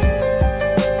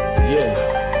 Yeah.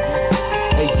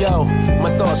 Hey yo,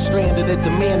 my thoughts stranded, it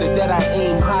demanded that I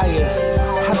aim higher.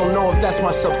 I don't know if that's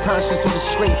my subconscious or the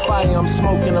straight fire I'm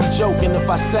smoking. I'm joking if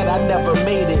I said I never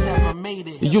made it.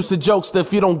 You used to jokester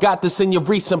if you don't got this in your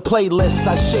recent playlists.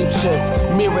 I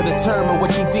shapeshift, mirror determine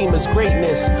what you deem as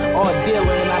greatness. Art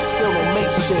dealer and I still don't make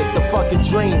shit. The fucking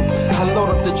dream. I load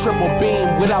up the triple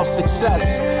beam without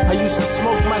success. I used to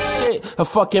smoke my shit, a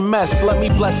fucking mess. Let me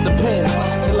bless the pen.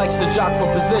 He likes to jock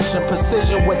for position,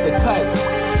 precision with the cuts.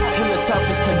 In the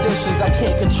toughest conditions, I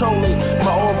can't control it.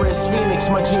 My aura is phoenix,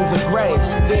 my jeans are gray.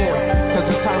 Damn, cause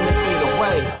it's time to fade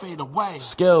away.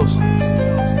 Skills.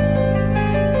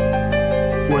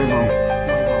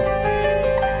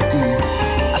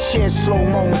 I shared slow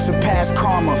moments of past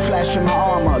karma, flashing my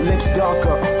armor, lips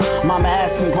darker. Mama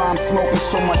asked me why I'm smoking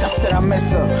so much, I said I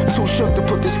miss her. Too shook to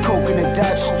put this coke in a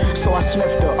Dutch, so I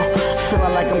sniffed her,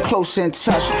 feeling like I'm close in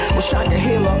touch. Wish I could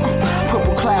heal her,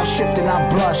 purple clouds shifting, I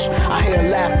blush. I hear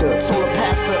laughter, told her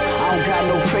pastor, I don't got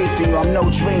no faith in you, I'm no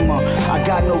dreamer. I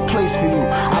got no place for you,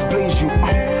 I bleed you.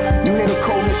 You hear the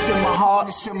coldness in my heart?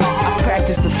 I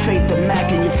practice the faith, the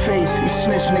Mac in your face. You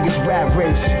snitch niggas rap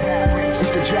race. It's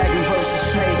the dragon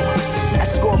versus snake. That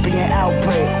scorpion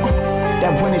outbreak.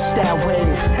 That winning style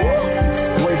wave.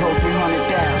 Wave 0300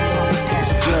 down.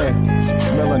 It's Flair.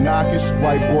 Milonakis,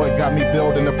 white boy got me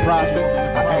building a profit.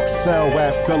 I excel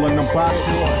at filling them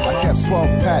boxes. I kept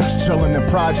 12 packs chilling in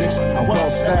projects. I'm well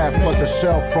staffed, plus a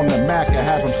shelf from the Mac. I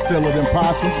have them still in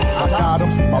possums. I got them,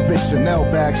 my bitch Chanel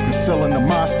bags concealing the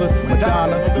monster.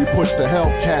 Madonna, we pushed the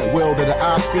Hellcat wheel to the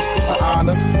Oscars. It's an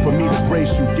honor for me to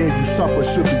grace you. Gave you supper,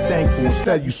 should be thankful.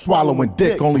 Instead, you swallowing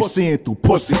dick, only seeing through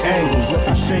pussy angles.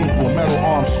 Looking shameful, metal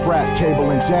arm strap,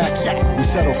 cable and jacks. We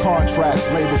settle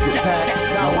contracts, labels get taxed.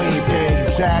 Now we ain't paying you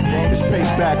jack. It's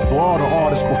payback for all the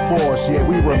artists before us. Yeah,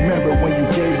 we remember when you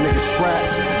gave niggas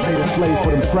scraps, made a slave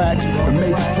for them tracks, and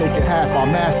made us take a half our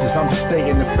masters. I'm just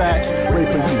stating the facts.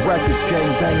 Raping you records,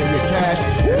 gang banging your cash.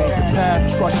 It ain't the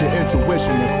path, trust your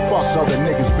intuition and fuck other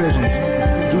niggas' visions.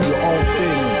 Do your own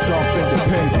thing and dump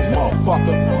independent,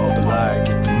 motherfucker. Hold the line,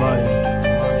 get the money.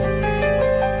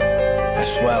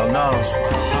 That's well known.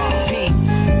 Pete,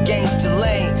 gangsta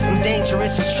lane. I'm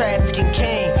dangerous as trafficking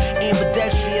cane.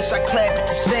 Ambidextrous, I clap at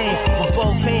the same with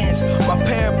both hands. My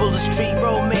parable of street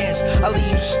romance. I leave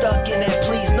you stuck in that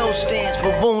please no stance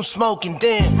with wound smoking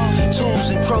dim.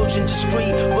 Tools encroaching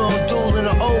discreet, we don't duel in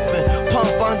the open. Pump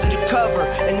under the cover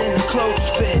and then the clothes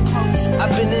spit.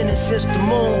 I've been in it since the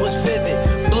moon was vivid.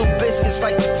 Blue biscuits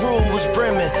like the groove was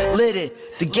brimming. Lit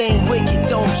it, the game wicked,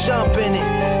 don't jump in it.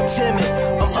 Timid,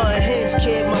 I'm unhinged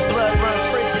kid, my blood run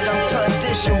frigid, I'm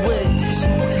conditioned with it.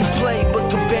 You play but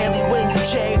can barely win, you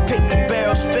cherry pick the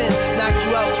barrel spin. Knock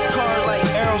you out the car like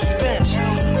Errol Spence.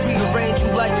 Rearrange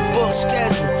you like the book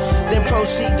schedule. Then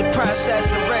proceed to process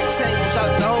the rectangles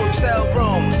out the hotel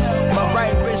room. My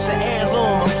right wrist an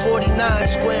heirloom, I'm 49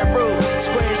 square root.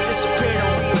 Squares disappear to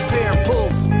reappear,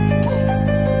 poof.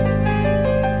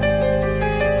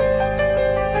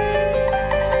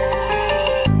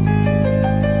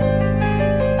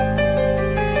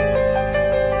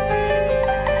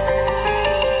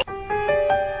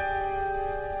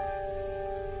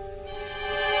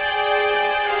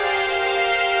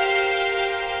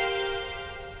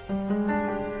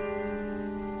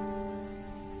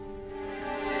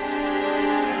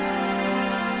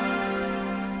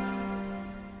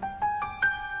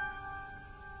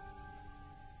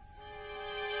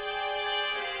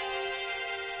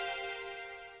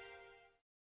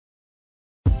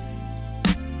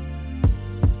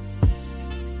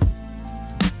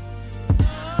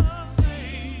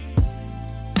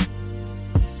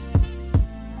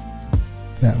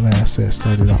 That last set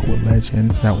started out with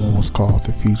Legend. That one was called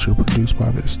The Future, produced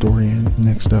by The Historian.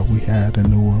 Next up, we had a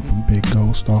new one from Big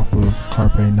Ghost off of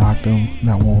Carpe Noctem.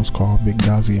 That one was called Big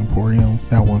Gazi Emporium.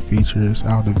 That one features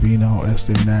Al Divino,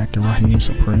 Este Knack, and Raheem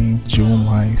Supreme. June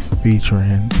Life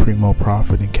featuring Primo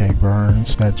Prophet and K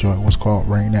Burns. That joint was called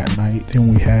Rain at Night. Then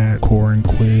we had Core and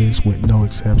Quiz with No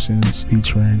Exceptions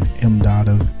featuring M. Dot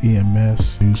of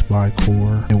EMS, produced by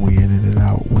Core. Then we ended it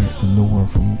out with the new one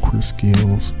from Chris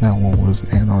Skills. That one was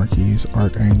Anarchy's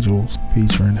Archangels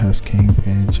featuring Hus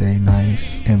Kingpin, Jay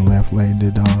Nice, and Left Lane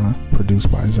Didon,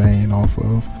 produced by Zane off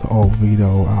of the old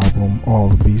Vito album. All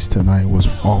the Beats Tonight was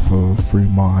off of Free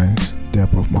Minds,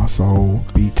 Depth of My Soul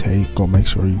beat tape. Go make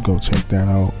sure you go check that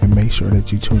out, and make sure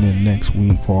that you tune in next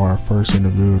week for our first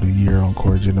interview of the year on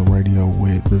Core Agenda Radio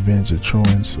with Revenge of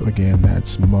Truants. Again,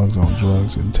 that's Muggs on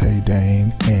Drugs and Tay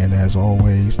Dane. And as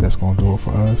always, that's gonna do it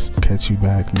for us. Catch you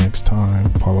back next time.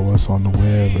 Follow us on the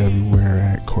web everywhere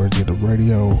at Core Agenda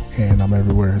Radio, and I'm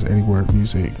everywhere as Any Word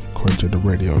Music. Core Agenda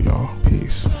Radio, y'all.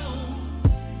 Peace.